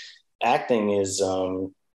 acting is,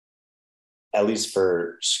 at least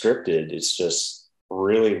for scripted, it's just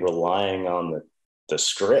really relying on the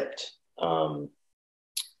script. I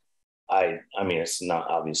mean, it's not,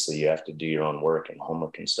 obviously you have to do your own work and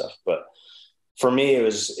homework and stuff, but for me, it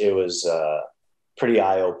was pretty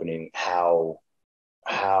eye-opening how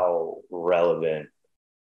relevant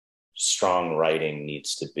strong writing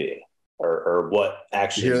needs to be, or what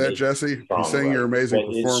actually. You hear that, Jesse? He's saying your amazing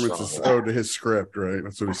performance is owed to his script, right?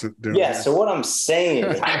 That's what he's doing. Yeah. So what I'm saying,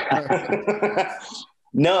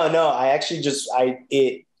 no, I actually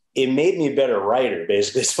it made me a better writer.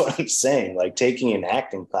 Basically, is what I'm saying. Like, taking an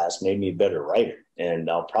acting class made me a better writer, and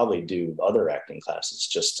I'll probably do other acting classes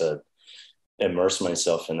just to immerse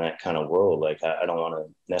myself in that kind of world. Like, I don't want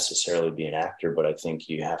to necessarily be an actor, but I think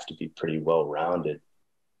you have to be pretty well-rounded.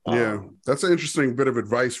 Yeah, that's an interesting bit of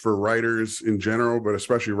advice for writers in general, but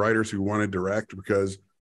especially writers who want to direct, because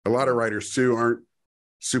a lot of writers too aren't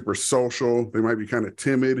super social. They might be kind of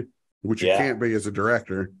timid, which you can't be as a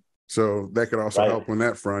director. So that could also help on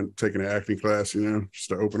that front, taking an acting class, you know, just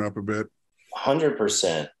to open up a bit.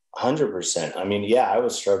 100%. I mean, I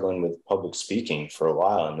was struggling with public speaking for a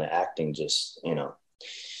while, and the acting just, you know,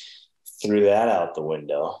 threw that out the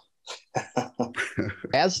window.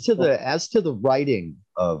 As to the writing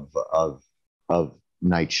of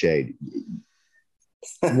Nightshade,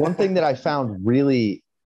 one thing that I found really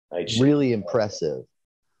impressive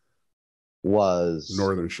was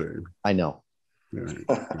Northern Shade. I know. Yeah.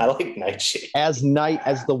 I like Nightshade. As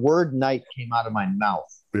the word night came out of my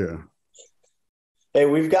mouth. Yeah. Hey,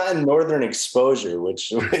 we've gotten Northern Exposure,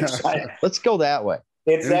 which let's go that way.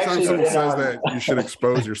 It's anytime actually someone says that, you should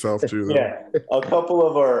expose yourself to them. Yeah, a couple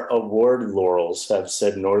of our award laurels have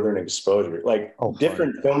said Northern Exposure, like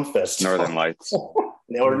different film festivals. Northern Lights.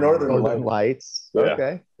 Or Northern Lights. Yeah.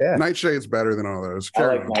 Okay. Yeah. Nightshade's better than all those. I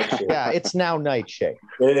like Nightshade. Yeah, it's now Nightshade.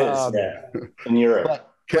 It is, in Europe.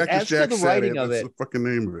 But as to the writing of it, that's the fucking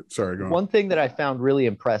name of it. Sorry, go on. One thing that I found really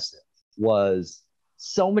impressive was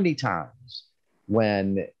so many times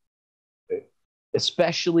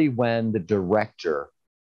especially when the director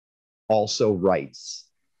also writes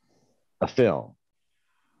a film,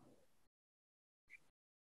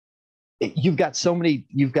 you've got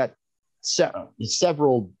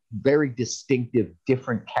several very distinctive,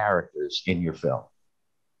 different characters in your film,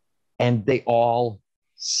 and they all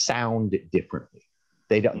sound differently.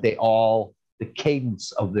 They all, the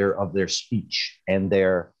cadence of their speech and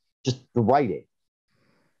their just the writing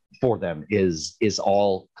for them is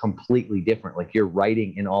all completely different. Like you're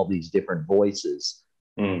writing in all these different voices.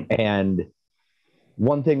 And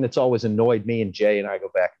one thing that's always annoyed me, and Jay and I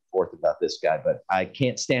go back and forth about this guy, but I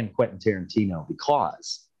can't stand Quentin Tarantino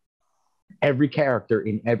because every character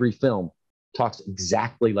in every film talks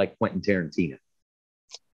exactly like Quentin Tarantino.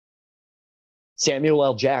 Samuel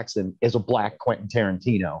L. Jackson is a black Quentin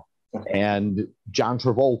Tarantino, and John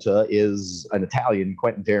Travolta is an Italian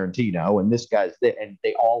Quentin Tarantino, and this guy's and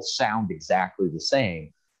they all sound exactly the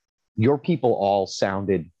same. Your people all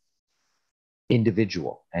sounded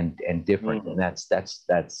individual and different, and that's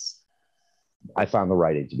I found the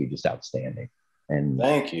writing to be just outstanding. And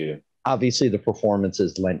thank you. Obviously, the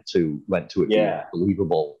performances lent to it being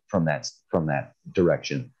believable from that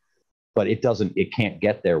direction, but it can't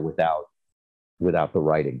get there without the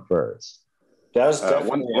writing first. That was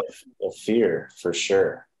definitely a fear for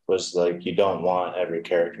sure. Was like you don't want every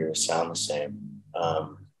character to sound the same. I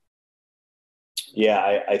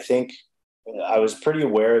think I was pretty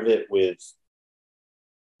aware of it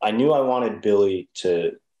I knew I wanted Billy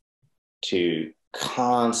to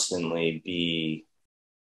constantly be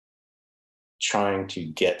trying to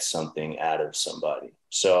get something out of somebody.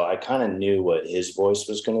 So I kind of knew what his voice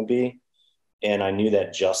was going to be. And I knew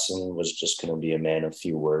that Justin was just going to be a man of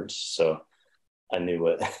few words. So I knew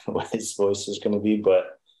what his voice was going to be,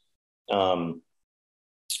 but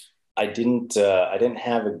I didn't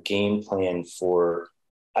have a game plan for,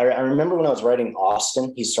 I remember when I was writing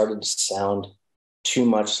Austin, he started to sound too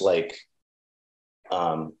much like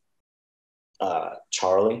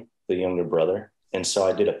Charlie, the younger brother. And so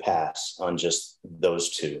I did a pass on just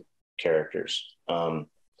those two characters,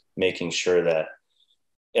 making sure that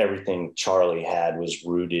everything Charlie had was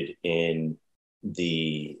rooted in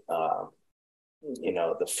the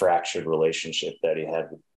fractured relationship that he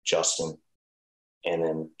had with Justin, and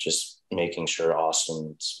then just making sure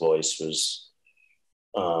Austin's voice was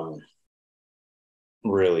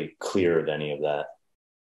really clear of any of that.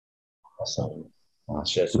 Awesome.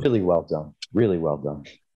 Really well done. Really well done.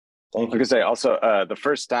 Thank you. I could say also the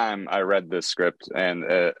first time I read this script, and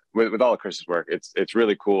with all of Chris's work, it's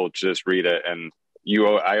really cool to just read it, and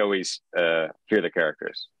I always hear the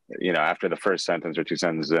characters. You know, after the first sentence or two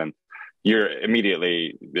sentences in,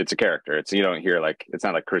 it's a character. You don't hear it's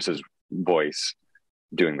not like Chris's voice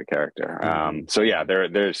doing the character. So yeah,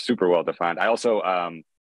 they're super well defined. I also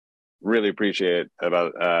really appreciate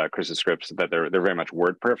about Chris's scripts that they're very much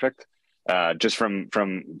word perfect. Just from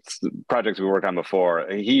projects we worked on before,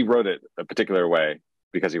 he wrote it a particular way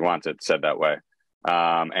because he wants it said that way.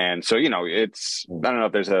 And so, I don't know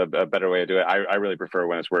if there's a better way to do it. I really prefer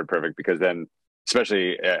when it's word perfect, because then,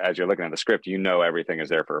 especially as you're looking at the script, everything is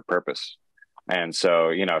there for a purpose. And so,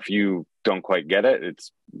 if you don't quite get it,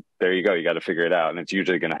 there you go. You got to figure it out. And it's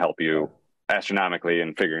usually going to help you astronomically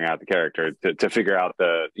in figuring out the character to figure out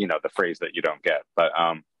the phrase that you don't get. But,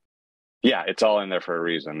 yeah, it's all in there for a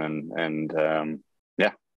reason. And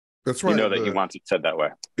yeah, that's why that he wants it said that way.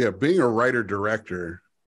 Yeah. Being a writer director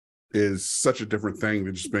is such a different thing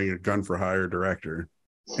than just being a gun for hire director.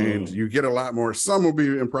 And you get a lot more, some will be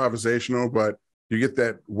improvisational, but you get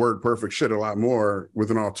that word perfect shit a lot more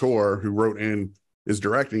with an auteur who wrote in is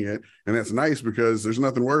directing it. And that's nice, because there's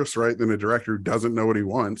nothing worse, right, than a director who doesn't know what he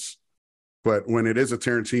wants. But when it is a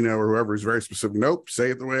Tarantino or whoever is very specific, nope,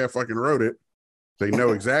 say it the way I fucking wrote it. They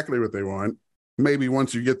know exactly what they want. Maybe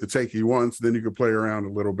once you get the take he wants, then you can play around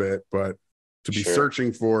a little bit. But to be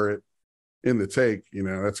searching for it in the take,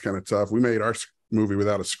 that's kind of tough. We made our movie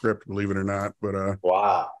without a script, believe it or not. But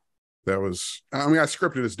wow, that was, I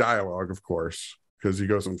scripted his dialogue, of course, because he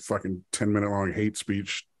goes on fucking 10-minute long hate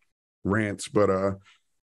speech rants. But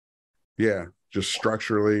yeah, just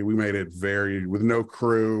structurally, we made it with no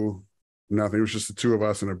crew, nothing. It was just the two of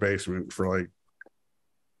us in a basement for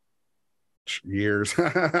years.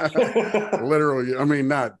 Literally,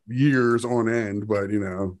 not years on end, but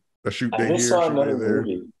a shoot day here, shoot day there.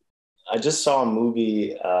 I just saw a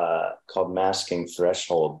movie called Masking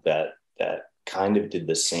Threshold that kind of did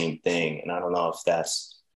the same thing, and I don't know if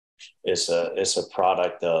it's a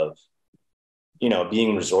product of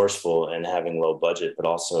being resourceful and having low budget, but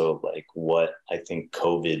also what I think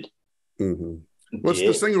COVID. What's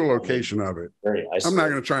the single location of it? I'm not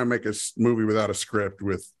going to try and make a movie without a script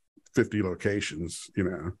with 50 locations.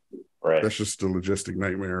 Right? That's just a logistic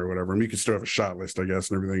nightmare or whatever. You can still have a shot list, I guess,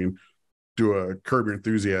 and everything, and do a Curb Your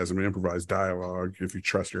Enthusiasm and improvise dialogue if you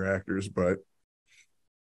trust your actors. But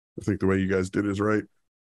I think the way you guys did is right.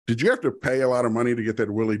 Did you have to pay a lot of money to get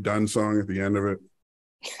that Willie Dunn song at the end of it?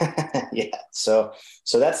 Yeah. So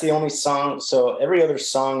that's the only song. So every other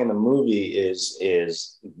song in the movie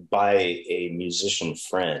is by a musician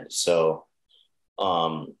friend. So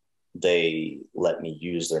they let me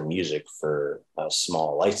use their music for a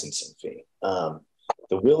small licensing fee.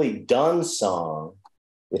 The Willie Dunn song,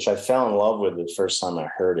 which I fell in love with the first time I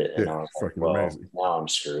heard it, and I was like, well, amazing. Now I'm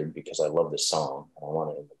screwed because I love the song. I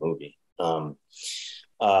want it in the movie.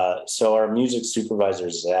 So our music supervisor,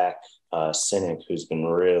 Zach Cynic, who's been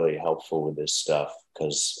really helpful with this stuff,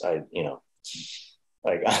 because I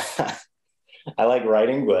like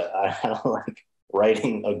writing, but I don't like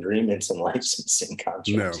writing agreements and licensing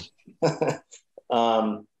contracts.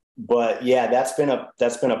 No. But yeah, that's been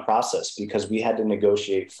a process, because we had to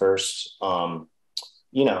negotiate first,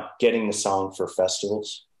 getting the song for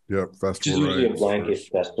festivals. Yep, festival. Usually a blanket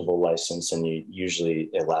festival license, and usually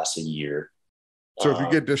it lasts a year. So if you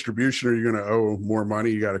get distribution, are you going to owe more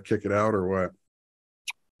money? You got to kick it out, or what?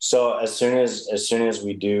 So as soon as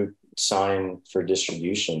we do sign for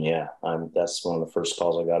distribution, that's one of the first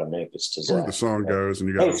calls I got to make. Is to where the song goes, and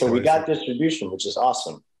you got. Hey, so we got distribution, which is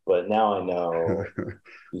awesome. But now I know our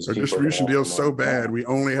distribution deal's so bad. We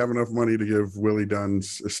only have enough money to give Willie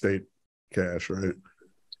Dunn's estate cash, right?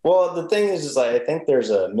 Well, the thing is I think there's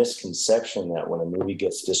a misconception that when a movie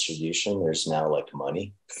gets distribution, there's now like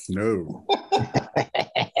money. No.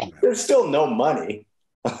 There's still no money.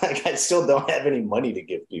 Like, I still don't have any money to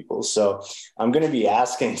give people. So I'm going to be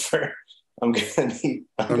asking for, you're spending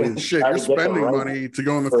money to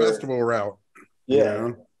go on the festival route. Yeah. You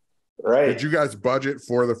know? Right. Did you guys budget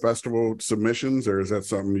for the festival submissions, or is that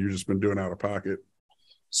something you've just been doing out of pocket?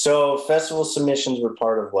 So festival submissions were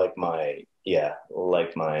part of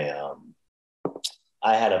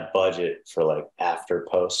I had a budget for like after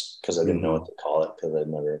post, because I didn't know what to call it, because I'd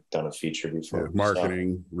never done a feature before. Yeah,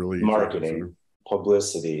 marketing, release. Marketing,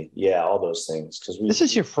 publicity. Yeah, all those things. This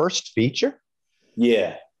is your first feature?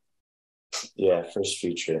 Yeah. Yeah, first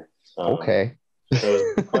feature. Okay. So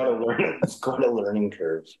it was quite a learning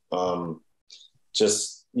curve.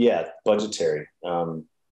 Budgetary.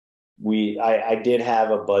 I did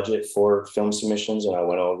have a budget for film submissions, and I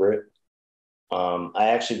went over it.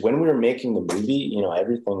 When we were making the movie,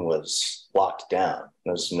 everything was locked down.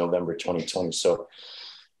 It was November 2020. So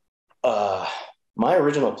my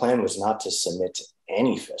original plan was not to submit to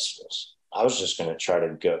any festivals. I was just going to try to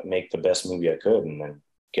go make the best movie I could and then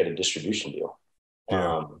get a distribution deal.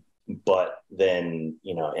 Yeah. But then,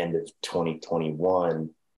 end of 2021,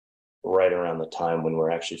 right around the time when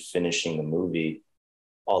we're actually finishing the movie,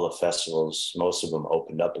 all the festivals, most of them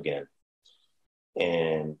opened up again.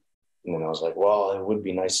 And then I was like, well, it would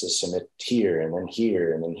be nice to submit here and then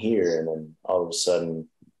here and then here. And then all of a sudden.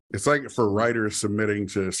 It's like for writers submitting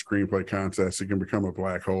to screenplay contests, it can become a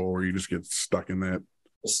black hole where you just get stuck in that.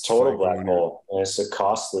 It's total black hole. And it's a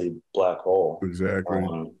costly black hole.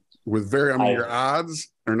 Exactly. Your odds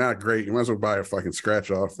are not great. You might as well buy a fucking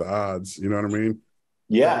scratch off the odds. You know what I mean?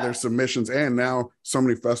 Yeah. There's submissions. And now so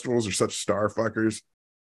many festivals are such star fuckers.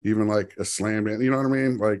 Even like a slam band, you know what I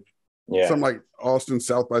mean? Like something like Austin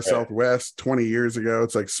South by Southwest 20 years ago,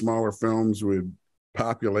 it's like smaller films would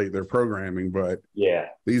populate their programming, but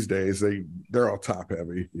these days they're all top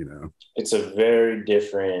heavy, It's a very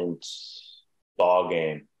different ball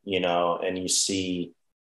game, and you see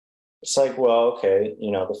it's like, well, okay,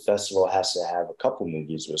 the festival has to have a couple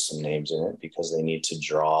movies with some names in it because they need to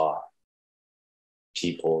draw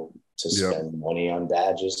people to spend money on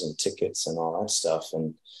badges and tickets and all that stuff,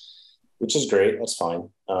 and which is great. That's fine.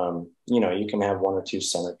 You can have one or two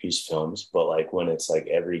centerpiece films, but like when it's like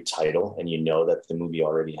every title and that the movie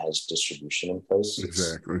already has distribution in place,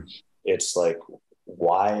 exactly. It's like,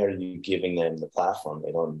 why are you giving them the platform?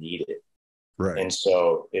 They don't need it. Right. And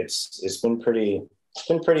so it's been pretty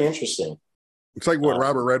interesting. It's like what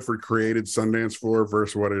Robert Redford created Sundance for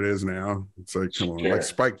versus what it is now. It's like, come on, like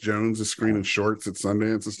Spike Jonze is screening shorts at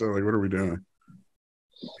Sundance and stuff. Like, what are we doing?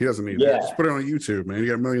 He doesn't need that. Just put it on YouTube, man. You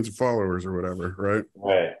got millions of followers or whatever, right?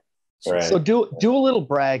 Right. So do a little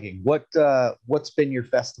bragging. What's been your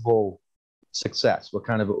festival success? What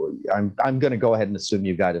kind of? I'm going to go ahead and assume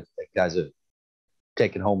you guys have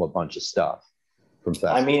taken home a bunch of stuff from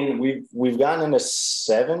festivals. I mean, we've gotten into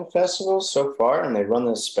 7 festivals so far, and they run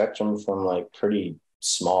the spectrum from like pretty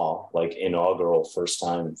small, like inaugural first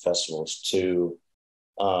time festivals to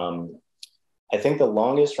I think the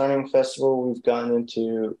longest running festival we've gotten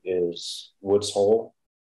into is Woods Hole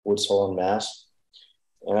in Mass.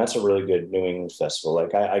 And that's a really good New England festival.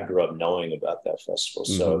 Like I grew up knowing about that festival.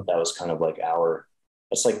 So that was kind of like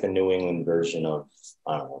that's like the New England version of,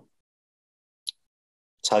 I don't know,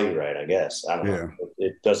 Telluride, I guess. I don't Yeah. know.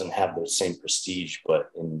 It doesn't have the same prestige,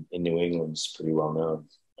 but in New England, it's pretty well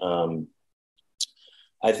known.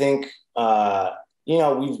 I think, you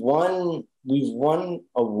know, we've won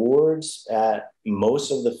awards at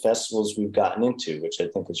most of the festivals we've gotten into, which I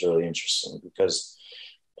think is really interesting because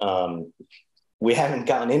we haven't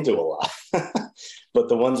gotten into a lot, but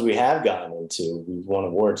the ones we have gotten into, we've won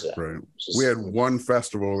awards at. Right. We had one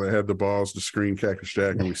festival that had the balls to screen Cactus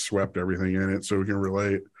Jack, and we swept everything in it, so we can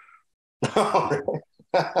relate.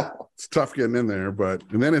 It's tough getting in there,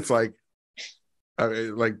 and then it's like,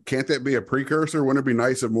 can't that be a precursor? Wouldn't it be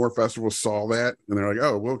nice if more festivals saw that and they're like,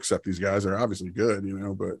 oh, we'll accept these guys, they're obviously good, you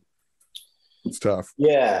know? But it's tough.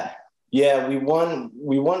 Yeah, we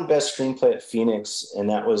won best screenplay at Phoenix, and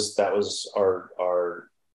that was our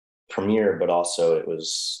premiere, but also it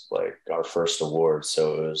was like our first award,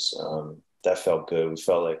 so it was that felt good. We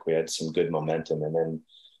felt like we had some good momentum, and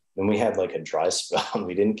then we had like a dry spell.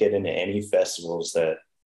 We didn't get into any festivals that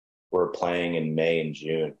were playing in May and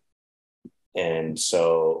June. And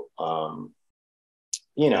so,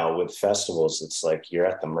 you know, with festivals, it's like you're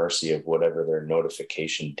at the mercy of whatever their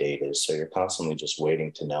notification date is. So you're constantly just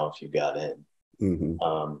waiting to know if you got in,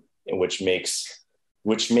 and which makes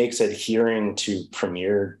adhering to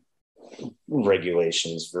premiere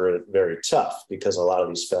regulations very, very tough, because a lot of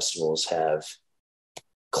these festivals have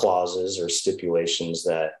clauses or stipulations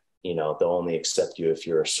that, you know, they'll only accept you if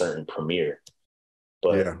you're a certain premiere,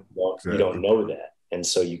 but you don't know that. And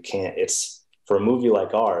so you can't, it's, for a movie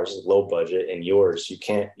like ours, low budget, and yours,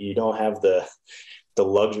 you don't have the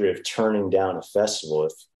luxury of turning down a festival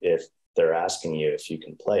if they're asking you if you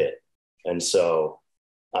can play it. And so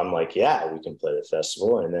I'm like, yeah, we can play the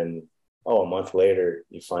festival. And then, a month later,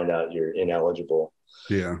 you find out you're ineligible.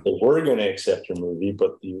 Yeah. They were going to accept your movie,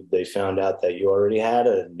 but they found out that you already had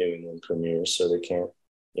a New England premiere, so they can't,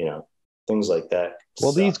 you know, things like that.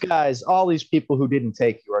 Well, these guys, all these people who didn't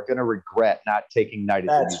take you are going to regret not taking Night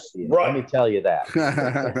at the Museum. Right. Let me tell you that.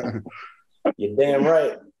 You're damn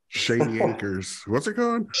right. Shady Acres. What's it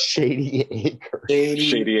called? Shady Acres.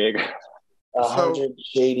 Shady Acres. 100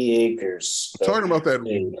 Shady Acres. Talking about that,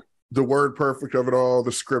 the word perfect of it all,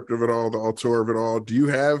 the script of it all, the auteur of it all. Do you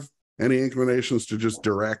have any inclinations to just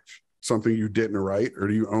direct something you didn't write, or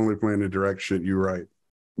do you only plan to direct shit you write?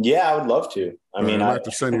 Yeah, I would love to. I mean, I have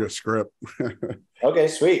to send you a script. Okay,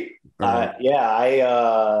 sweet. I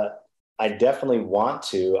definitely want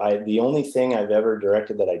to. The only thing I've ever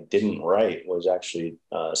directed that I didn't write was actually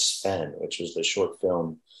Sven, which was the short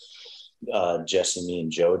film Jesse, me,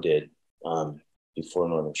 and Joe did before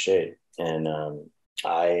Northern Shade, and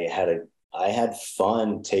I had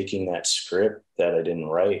fun taking that script that I didn't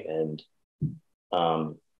write and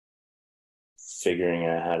figuring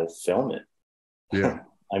out how to film it. Yeah.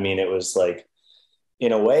 I mean, it was like,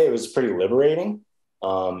 in a way, it was pretty liberating.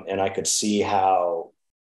 And I could see how,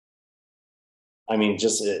 I mean,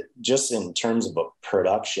 just in terms of a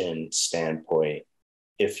production standpoint,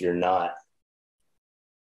 if you're not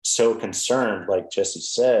so concerned, like Jesse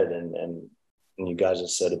said, and you guys have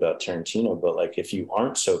said about Tarantino, but like, if you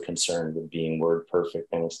aren't so concerned with being word perfect,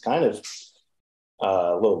 then it's kind of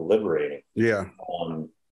a little liberating. Yeah.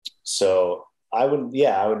 So I would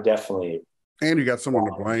definitely. And you got someone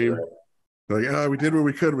to blame. Like, we did what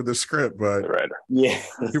we could with this script, but yeah,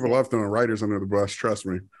 people love throwing writers under the bus. Trust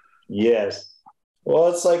me. Yes. Well,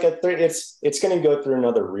 it's like it's going to go through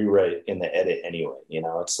another rewrite in the edit anyway. You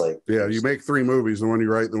know, it's like, you make 3 movies: the one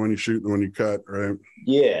you write, the one you shoot, the one you cut, right?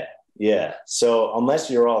 Yeah, yeah. So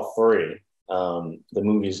unless you're all 3, the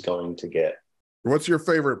movie's going to get. What's your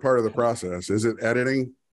favorite part of the process? Is it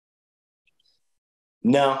editing?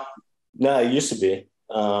 No, it used to be.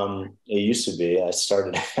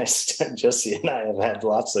 Jesse and I have had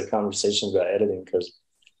lots of conversations about editing, because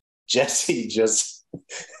Jesse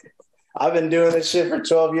I've been doing this shit for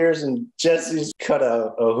 12 years, and Jesse's cut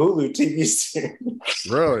a Hulu TV series.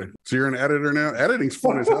 Really? So you're an editor now? Editing's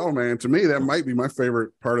fun as hell, man. To me, that might be my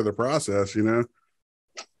favorite part of the process, you know?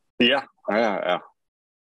 Yeah.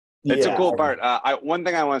 It's a cool part. One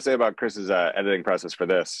thing I want to say about Chris's editing process for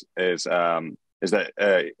this is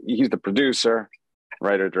that he's the producer,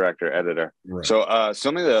 writer, director, editor. Right. So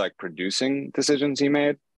so many of the like producing decisions he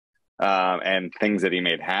made and things that he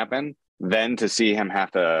made happen, then to see him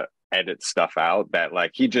have to edit stuff out that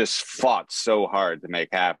like he just fought so hard to make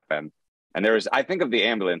happen. And there was, I think of the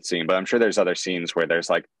ambulance scene, but I'm sure there's other scenes where there's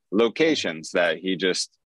like locations that he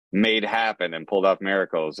just made happen and pulled off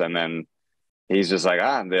miracles. And then he's just like,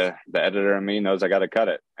 the editor in me knows I got to cut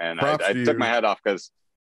it. And I took my head off, because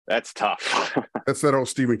That's tough. That's that old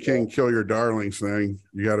Stephen King kill your darlings thing.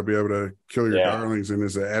 You got to be able to kill your darlings. And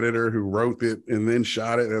as an editor who wrote it and then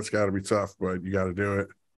shot it, that's got to be tough, but you got to do it.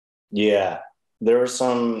 Yeah. There were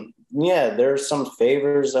some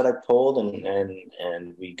favors that I pulled,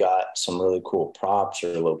 and we got some really cool props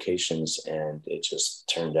or locations, and it just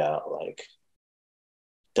turned out like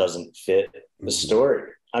doesn't fit the story.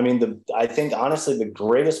 I mean, I think honestly the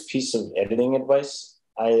greatest piece of editing advice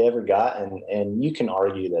I ever got, and you can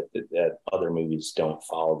argue that other movies don't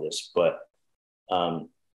follow this, but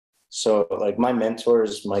so like my mentor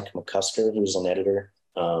is Mike McCusker, who's an editor,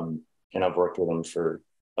 and I've worked with him for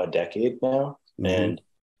a decade now. And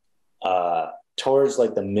towards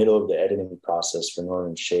like the middle of the editing process for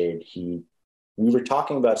Northern Shade, we were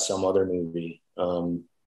talking about some other movie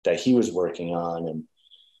that he was working on,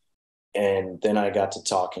 and then I got to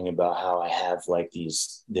talking about how I have like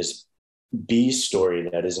this B story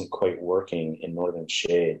that isn't quite working in Northern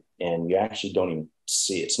Shade, and you actually don't even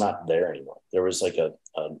see it's not there anymore. There was like a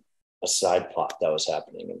side plot that was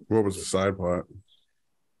happening. What was the side plot?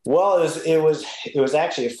 Well,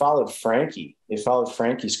 it followed Frankie. It followed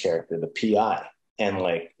Frankie's character, the PI, and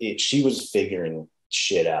like she was figuring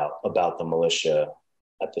shit out about the militia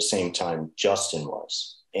at the same time Justin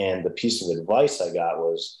was. And the piece of advice I got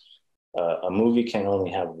was a movie can only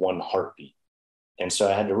have one heartbeat. And so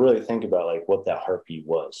I had to really think about like what that heartbeat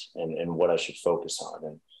was and what I should focus on.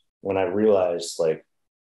 And when I realized like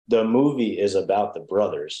the movie is about the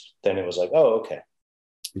brothers, then it was like, oh, okay.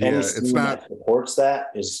 Yeah, it's not that supports that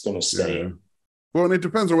is going to stay. Well, and it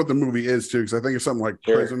depends on what the movie is too, because I think it's something like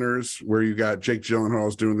Prisoners, where you got Jake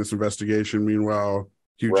Gyllenhaal's doing this investigation, meanwhile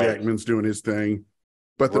Hugh Jackman's doing his thing,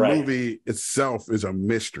 but the movie itself is a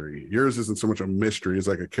mystery. Yours isn't so much a mystery; it's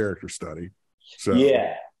like a character study. So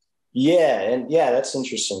that's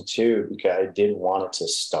interesting too, because I did want it to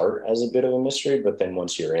start as a bit of a mystery, but then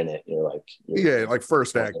once you're in it, you're like, like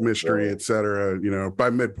first act mystery, etc. You know, by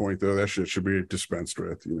midpoint though, that shit should be dispensed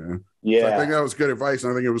with. You know, so I think that was good advice,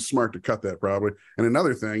 and I think it was smart to cut that probably. And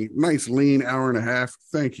another thing, nice lean hour and a half.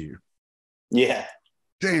 Thank you. Yeah.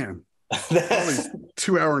 Damn. All these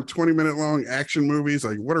 2 hour and 20-minute long action movies.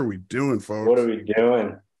 Like, what are we doing, folks? What are we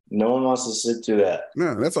doing? No one wants to sit through that.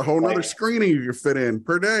 No, that's a whole nother screening you can fit in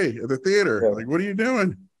per day at the theater. Yeah. Like, what are you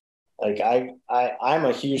doing? Like, I'm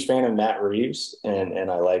a huge fan of Matt Reeves,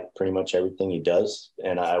 and I like pretty much everything he does.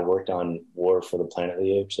 And I worked on War for the Planet of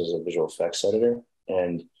the Apes as a visual effects editor.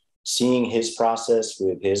 And seeing his process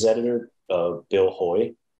with his editor, Bill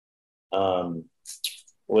Hoy,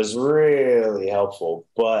 was really helpful.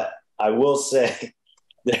 But I will say,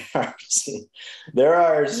 there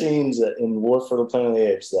are scenes in War for the Planet of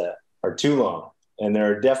the Apes that are too long, and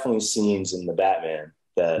there are definitely scenes in the Batman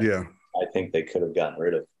that I think they could have gotten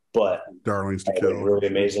rid of. But darlings to kill, really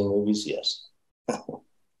amazing movies, yes,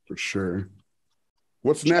 for sure.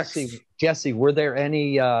 What's next, Jesse? Were there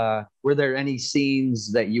any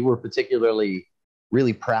scenes that you were particularly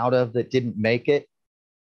really proud of that didn't make it?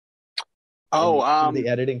 The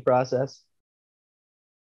editing process.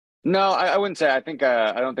 No, I wouldn't say. I think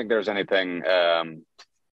I don't think there's anything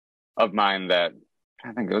of mine that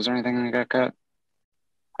I think. Was there anything that got cut?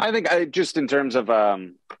 I think just in terms of I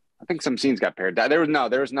think some scenes got pared down.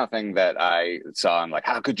 There was nothing that I saw and like,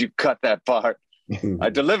 how could you cut that part?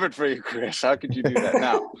 I delivered for you, Chris. How could you do that?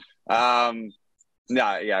 No.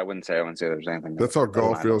 I wouldn't say there's anything. That's how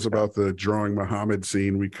Gull feels about the drawing Muhammad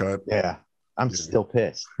scene we cut. Yeah. I'm still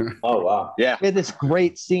pissed. Oh wow. Yeah. We had this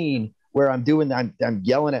great scene where I'm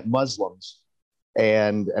yelling at Muslims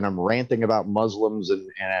and I'm ranting about Muslims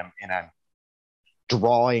and I'm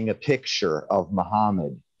drawing a picture of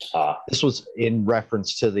Muhammad. This was in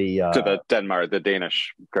reference to the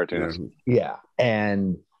Danish cartoonist. Yeah.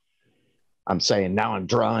 And I'm saying now I'm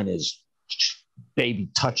drawing his baby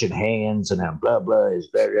touching hands and I'm blah blah is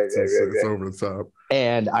it's over the top.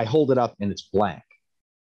 And I hold it up and it's blank.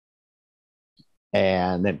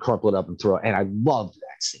 And then crumple it up and throw it. And I loved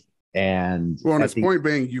that scene. And his point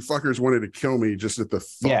being, you fuckers wanted to kill me just at the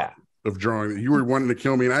thought of drawing. You were wanting to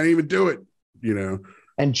kill me, and I didn't even do it. You know.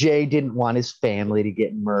 And Jay didn't want his family to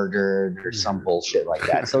get murdered or some bullshit like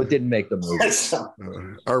that, so it didn't make the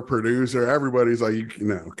movie. Our producer, everybody's like,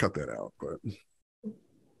 cut that out. But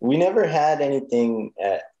we never had anything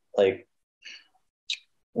that I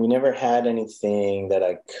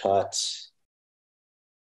cut.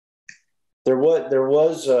 There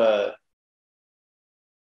was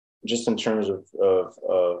just in terms of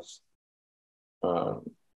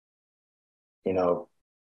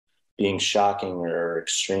being shocking or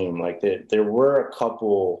extreme. Like there were a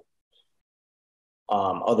couple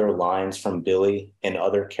other lines from Billy and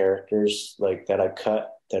other characters like that I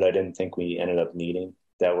cut that I didn't think we ended up needing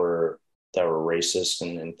that were racist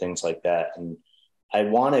and things like that. And I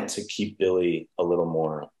wanted to keep Billy a little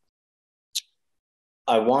more.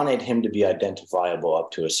 I wanted him to be identifiable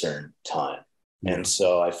up to a certain time. Yeah. And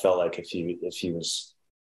so I felt like if he was,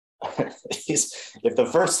 if the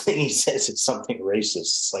first thing he says is something racist,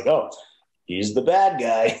 it's like, oh, he's the bad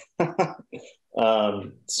guy.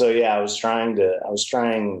 So yeah, I was trying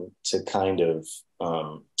to kind of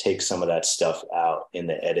take some of that stuff out in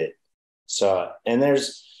the edit. So, and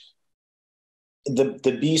there's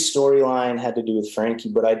the B storyline had to do with Frankie,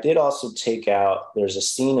 but I did also take out, there's a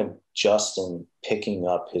scene of Justin picking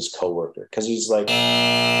up his coworker because he's like,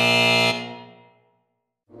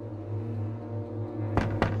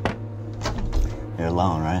 you're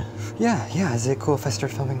alone, right? Yeah. Is it cool if I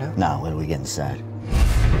start filming now? No, when we get inside.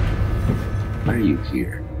 Why are you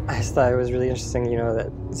here? I just thought it was really interesting, you know,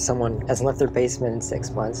 that someone hasn't left their basement in 6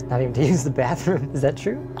 months, not even to use the bathroom. Is that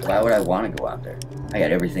true? Why would I want to go out there? I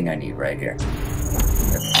got everything I need right here.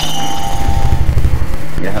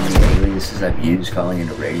 You know how many aliases I've used calling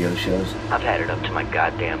into radio shows? I've had it up to my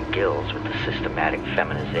goddamn gills with the systematic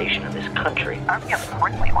feminization of this country. Aren't we of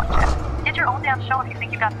course we want to. Get your own damn show if you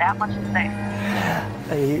think you got that much to say.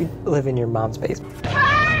 You live in your mom's basement.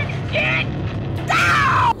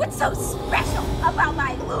 What's so special about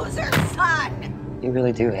my loser son? You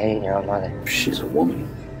really do hate your own mother. She's a woman.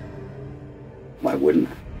 Why wouldn't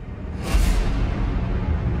I?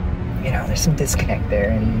 You know, there's some disconnect there,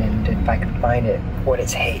 and if I can find it, what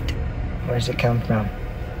is hate? Where does it come from?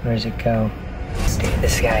 Where does it go? Dude,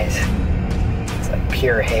 this guy's, it's like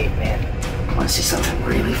pure hate, man. I want to see something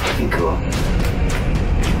really fucking cool.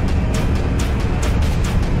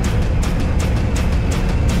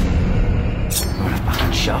 I want a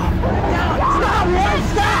fucking show.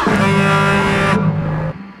 Stop!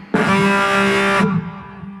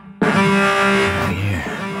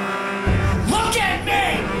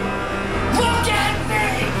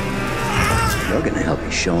 We're gonna help you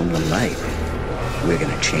show them the light. We're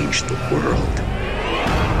gonna change the world.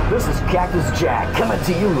 This is Cactus Jack coming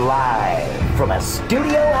to you live from a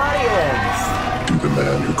studio audience. To the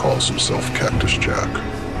man who calls himself Cactus Jack,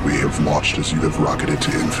 we have watched as you have rocketed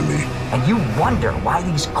to infamy. And you wonder why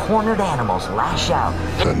these cornered animals lash out.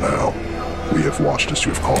 And now, we have watched as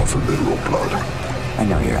you have called for literal blood. I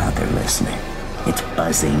know you're out there listening. It's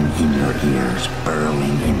buzzing in your ears,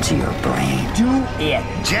 burrowing into your brain. Do it,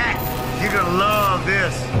 Jack! You're gonna love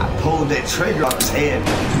this. I pulled that trigger off his head.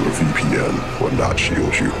 Your VPN will not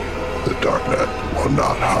shield you. The darknet will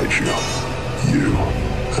not hide you. You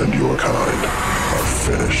and your kind are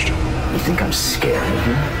finished. You think I'm scared of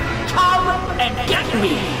you? Come and get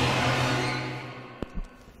me!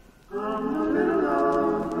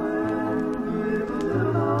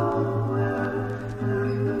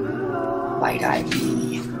 Might I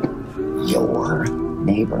be your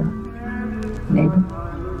neighbor? Neighbor?